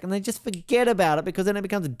from Jack, and they just forget about it because then it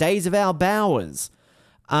becomes Days of Our Bowers.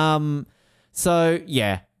 So,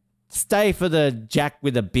 yeah, stay for the Jack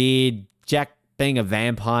with a beard, Jack being a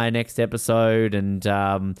vampire next episode, and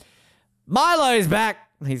Milo's back.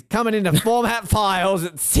 He's coming into Format Files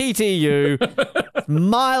at CTU.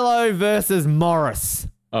 Milo versus Morris.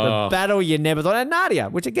 The battle you never thought. And Nadia,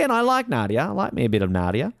 which again, I like Nadia. I like me a bit of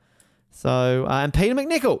Nadia. So, and Peter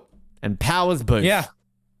McNichol and Powers Booth. Yeah.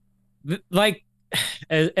 Like,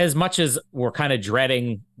 as much as we're kind of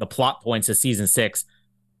dreading the plot points of season 6,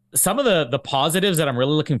 some of the positives that I'm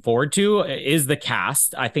really looking forward to is the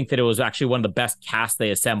cast. I think that it was actually one of the best casts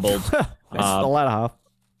they assembled. The latter half.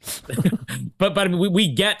 but I mean,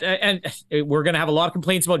 we get, and we're going to have a lot of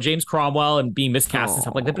complaints about James Cromwell and being miscast and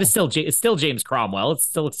stuff like that, but it's still James Cromwell. It's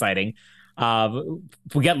still exciting.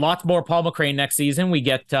 We get lots more Paul McCrane next season. We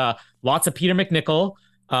get lots of Peter McNichol.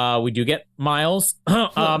 We do get Miles.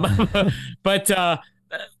 But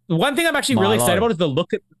one thing I'm actually really excited about is the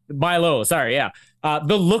look at Milo. Sorry, yeah.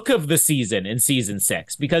 The look of the season in season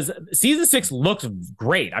 6, because season 6 looks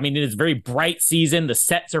great. I mean, it is a very bright season. The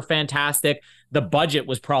sets are fantastic. The budget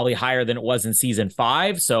was probably higher than it was in season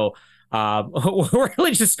 5. So we're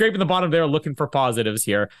really just scraping the bottom there looking for positives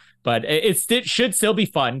here. But it should still be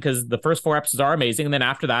fun because the first 4 episodes are amazing. And then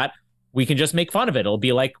after that, we can just make fun of it. It'll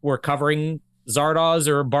be like we're covering Zardoz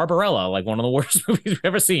or Barbarella, like one of the worst movies we've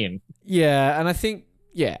ever seen. Yeah, and I think,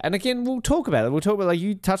 yeah, and again, we'll talk about it. We'll talk about, like,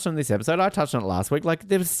 you touched on this episode. I touched on it last week. Like,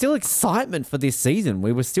 there was still excitement for this season.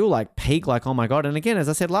 We were still, like, peak, like, oh my God. And again, as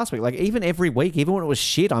I said last week, like, even every week, even when it was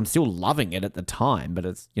shit, I'm still loving it at the time. But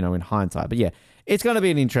it's, you know, in hindsight. But yeah, it's going to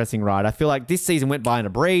be an interesting ride. I feel like this season went by in a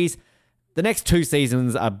breeze. The next 2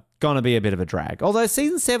 seasons are going to be a bit of a drag. Although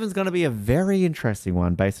season 7 is going to be a very interesting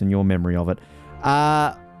one based on your memory of it.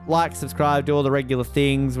 Like, subscribe, do all the regular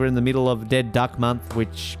things. We're in the middle of Dead Duck Month,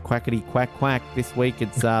 which quackity quack quack. This week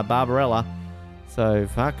it's Barbarella. So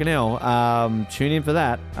fucking hell. Tune in for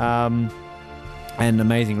that. And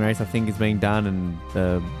Amazing Race, I think, is being done. And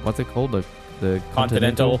what's it called? The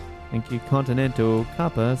Continental. Thank you. Continental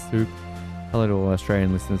Cuppa Soup. Hello to all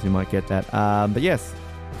Australian listeners who might get that. But yes,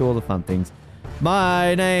 do all the fun things.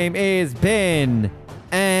 My name is Ben.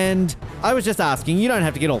 And I was just asking, you don't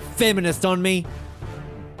have to get all feminist on me.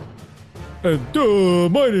 And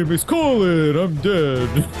my name is Colin, I'm dead.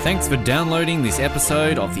 Thanks for downloading this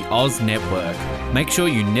episode of the Oz Network. Make sure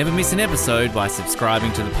you never miss an episode by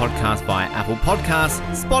subscribing to the podcast via Apple Podcasts,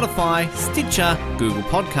 Spotify, Stitcher, Google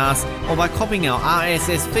Podcasts, or by copying our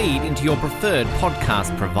RSS feed into your preferred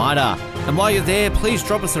podcast provider. And while you're there, please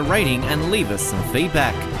drop us a rating and leave us some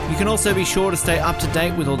feedback. You can also be sure to stay up to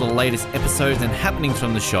date with all the latest episodes and happenings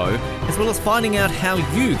from the show, as well as finding out how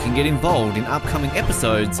you can get involved in upcoming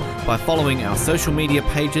episodes by following our social media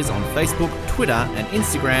pages on Facebook, Twitter, and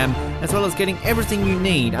Instagram, as well as getting everything you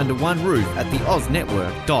need under one roof at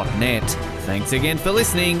theoznetwork.net. Thanks again for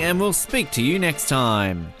listening, and we'll speak to you next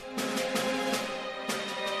time.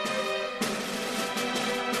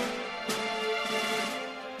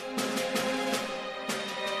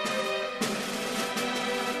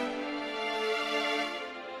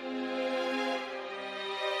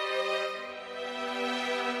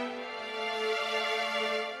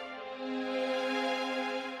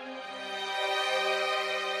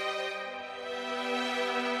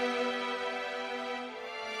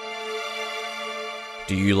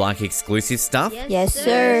 Do you like exclusive stuff? Yes,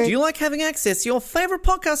 sir. Do you like having access to your favourite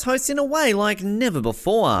podcast hosts in a way like never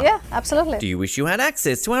before? Yeah, absolutely. Do you wish you had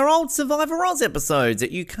access to our old Survivor Oz episodes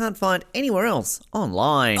that you can't find anywhere else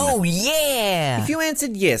online? Oh, yeah! If you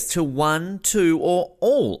answered yes to 1, 2, or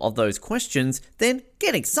all of those questions, then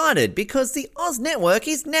get excited because the Oz Network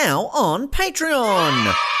is now on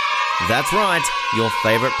Patreon. That's right, your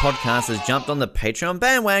favourite podcast has jumped on the Patreon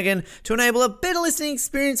bandwagon to enable a better listening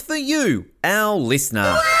experience for you, our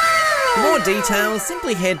listener. For more details,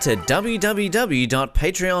 simply head to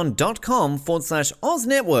www.patreon.com/Oz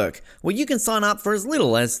Network, where you can sign up for as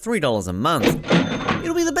little as $3 a month.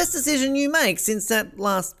 It'll be the best decision you make since that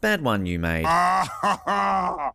last bad one you made.